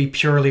 let's just be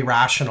purely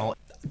rational.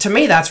 To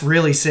me, that's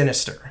really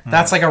sinister.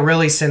 That's like a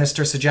really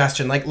sinister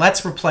suggestion. Like,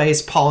 let's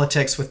replace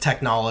politics with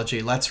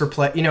technology. Let's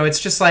replace, you know, it's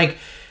just like,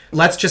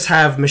 let's just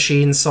have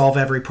machines solve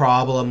every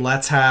problem.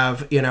 Let's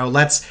have, you know,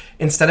 let's,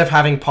 instead of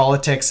having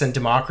politics and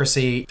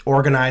democracy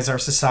organize our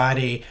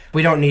society,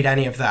 we don't need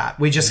any of that.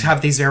 We just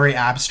have these very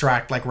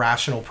abstract, like,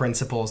 rational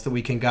principles that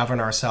we can govern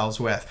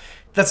ourselves with.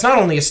 That's not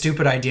only a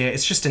stupid idea,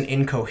 it's just an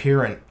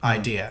incoherent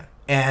idea.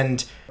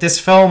 And this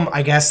film,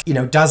 I guess, you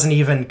know, doesn't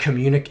even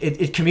communicate.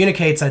 It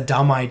communicates a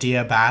dumb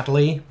idea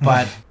badly,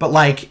 but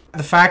like,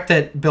 the fact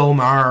that Bill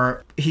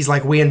Maher, he's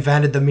like, we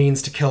invented the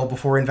means to kill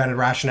before we invented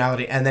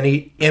rationality, and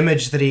then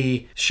image that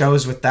he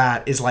shows with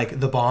that is like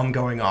the bomb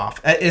going off,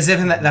 as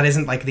if that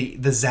isn't like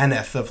the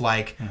zenith of,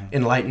 like,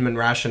 Enlightenment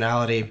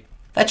rationality.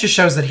 That just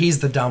shows that he's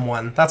the dumb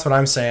one. That's what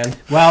I'm saying.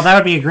 Well, that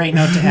would be a great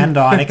note to end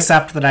on,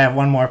 except that I have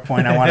one more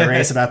point I want to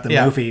raise about the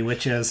movie,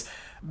 which is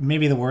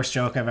maybe the worst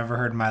joke I've ever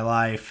heard in my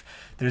life.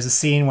 There's a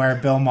scene where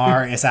Bill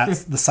Maher is at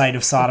the site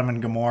of Sodom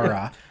and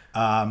Gomorrah.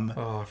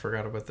 I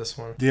forgot about this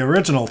one. The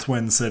original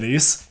Twin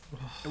Cities,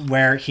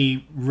 where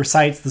he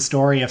recites the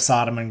story of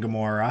Sodom and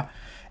Gomorrah,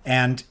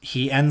 and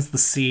he ends the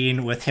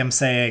scene with him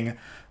saying,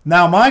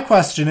 "Now my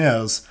question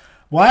is,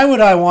 why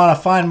would I want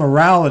to find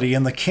morality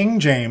in the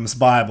King James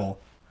Bible?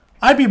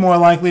 I'd be more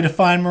likely to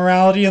find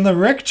morality in the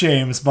Rick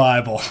James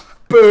Bible."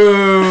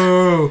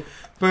 Boo!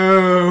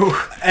 Boo.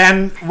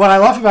 And what I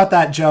love about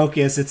that joke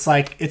is it's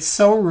like, it's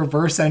so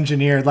reverse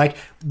engineered. Like,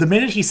 the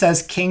minute he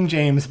says King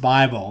James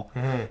Bible,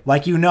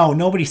 like, you know,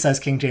 nobody says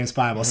King James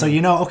Bible. So,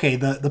 you know, okay,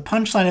 the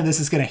punchline of this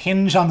is going to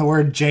hinge on the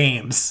word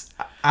James.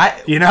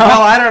 You know?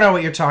 Well, I don't know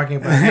what you're talking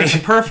about. There's a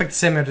perfect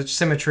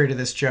symmetry to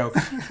this joke.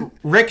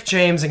 Rick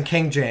James and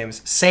King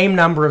James, same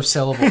number of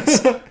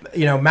syllables.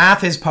 You know,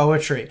 math is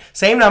poetry.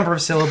 Same number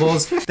of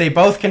syllables. They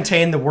both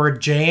contain the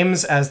word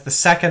James as the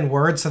second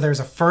word, so there's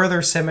a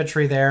further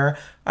symmetry there.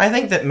 I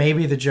think that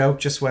maybe the joke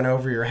just went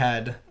over your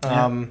head.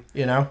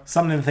 You know?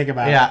 Something to think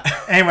about. Yeah.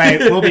 Anyway,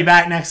 we'll be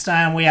back next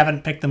time. We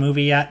haven't picked the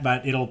movie yet,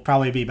 but it'll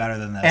probably be better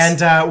than this.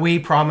 And we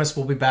promise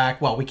we'll be back.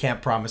 Well, we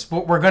can't promise,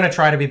 but we're going to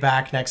try to be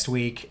back next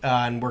week,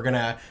 and we're going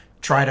to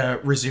try to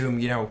resume,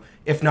 you know,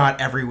 if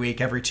not every week,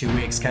 every 2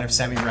 weeks, kind of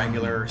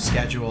semi-regular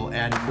schedule.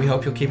 And we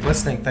hope you'll keep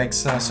listening. Thanks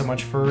so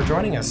much for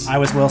joining us. I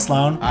was Will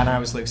Sloan. And I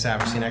was Luke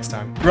Savage. See you next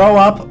time. Grow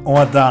up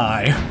or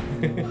die.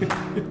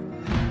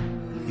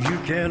 You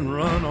can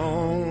run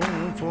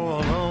on for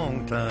a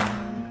long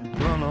time.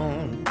 Run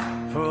on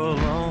for a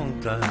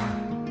long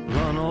time.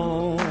 Run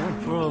on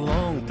for a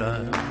long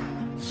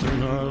time.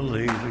 Sooner or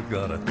later,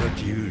 gotta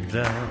cut you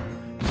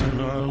down.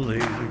 Sooner or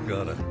later,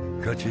 gotta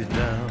cut you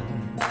down.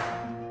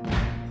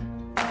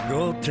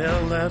 Go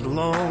tell that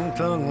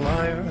long-tongued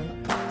liar.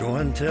 Go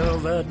and tell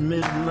that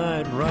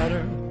midnight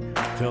rider.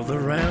 Tell the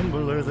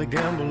rambler, the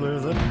gambler,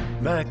 the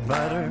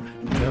backbiter.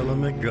 Tell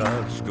him that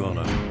God's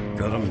gonna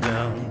cut him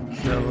down.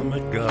 Tell him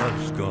that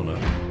God's gonna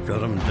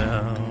cut him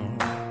down.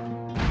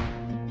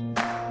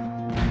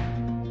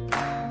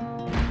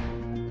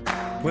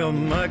 Well,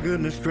 my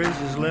goodness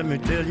gracious, let me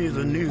tell you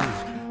the news.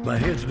 My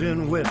head's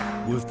been wet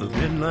with the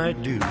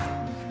midnight dew.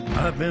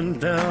 I've been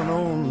down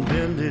on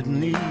bended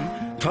knee,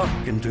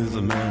 talking to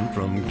the man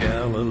from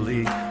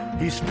Galilee.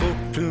 He spoke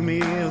to me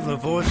with a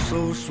voice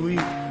so sweet,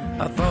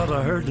 I thought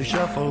I heard the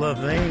shuffle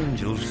of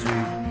angels'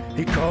 feet.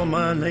 He called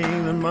my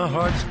name and my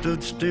heart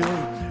stood still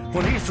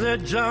when he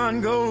said,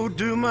 John, go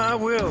do my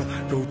will.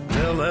 Go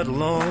tell that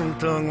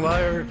long-tongued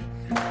liar.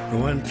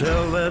 Go and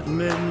tell that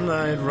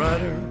midnight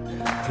rider.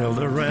 Tell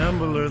the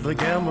rambler, the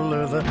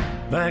gambler, the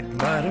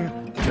backbiter.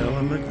 Tell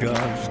him that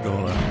God's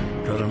gonna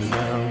cut him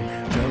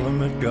down. Tell him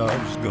that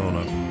God's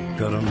gonna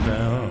cut him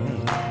down.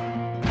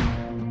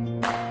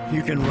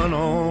 You can run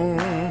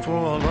on for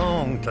a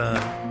long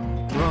time.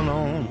 Run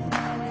on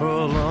for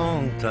a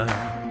long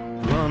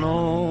time. Run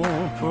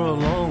on for a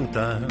long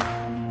time.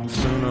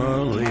 Sooner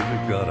or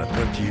later, gotta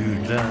cut you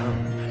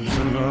down.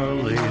 Sooner or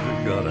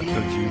later, gotta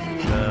cut you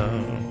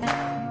down.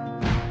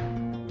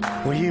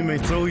 Well, you may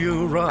throw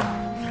your rock,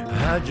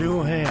 hide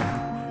your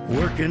hand,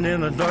 working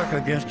in the dark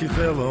against your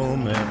fellow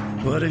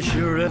man. But as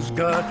sure as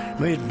God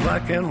made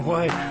black and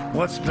white,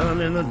 what's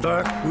done in the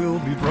dark will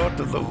be brought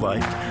to the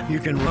light. You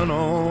can run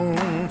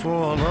on for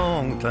a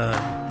long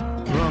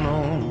time, run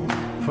on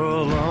for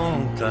a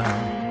long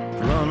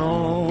time, run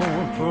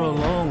on for a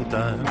long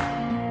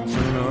time.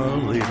 Sooner or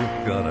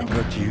later, gotta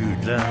cut you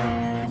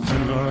down.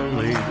 Sooner or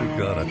later,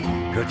 gotta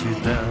cut you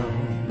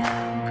down.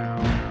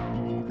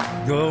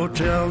 Go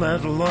tell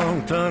that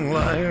long-tongued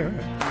liar,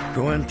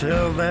 go and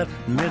tell that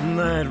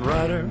midnight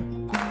rider,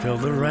 tell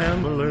the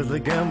rambler, the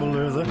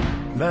gambler, the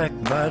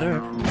backbiter,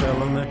 tell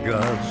him that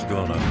God's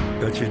gonna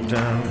cut you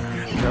down.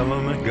 Tell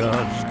him that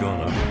God's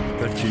gonna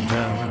cut you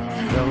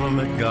down. Tell him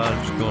that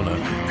God's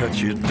gonna cut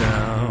you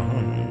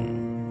down.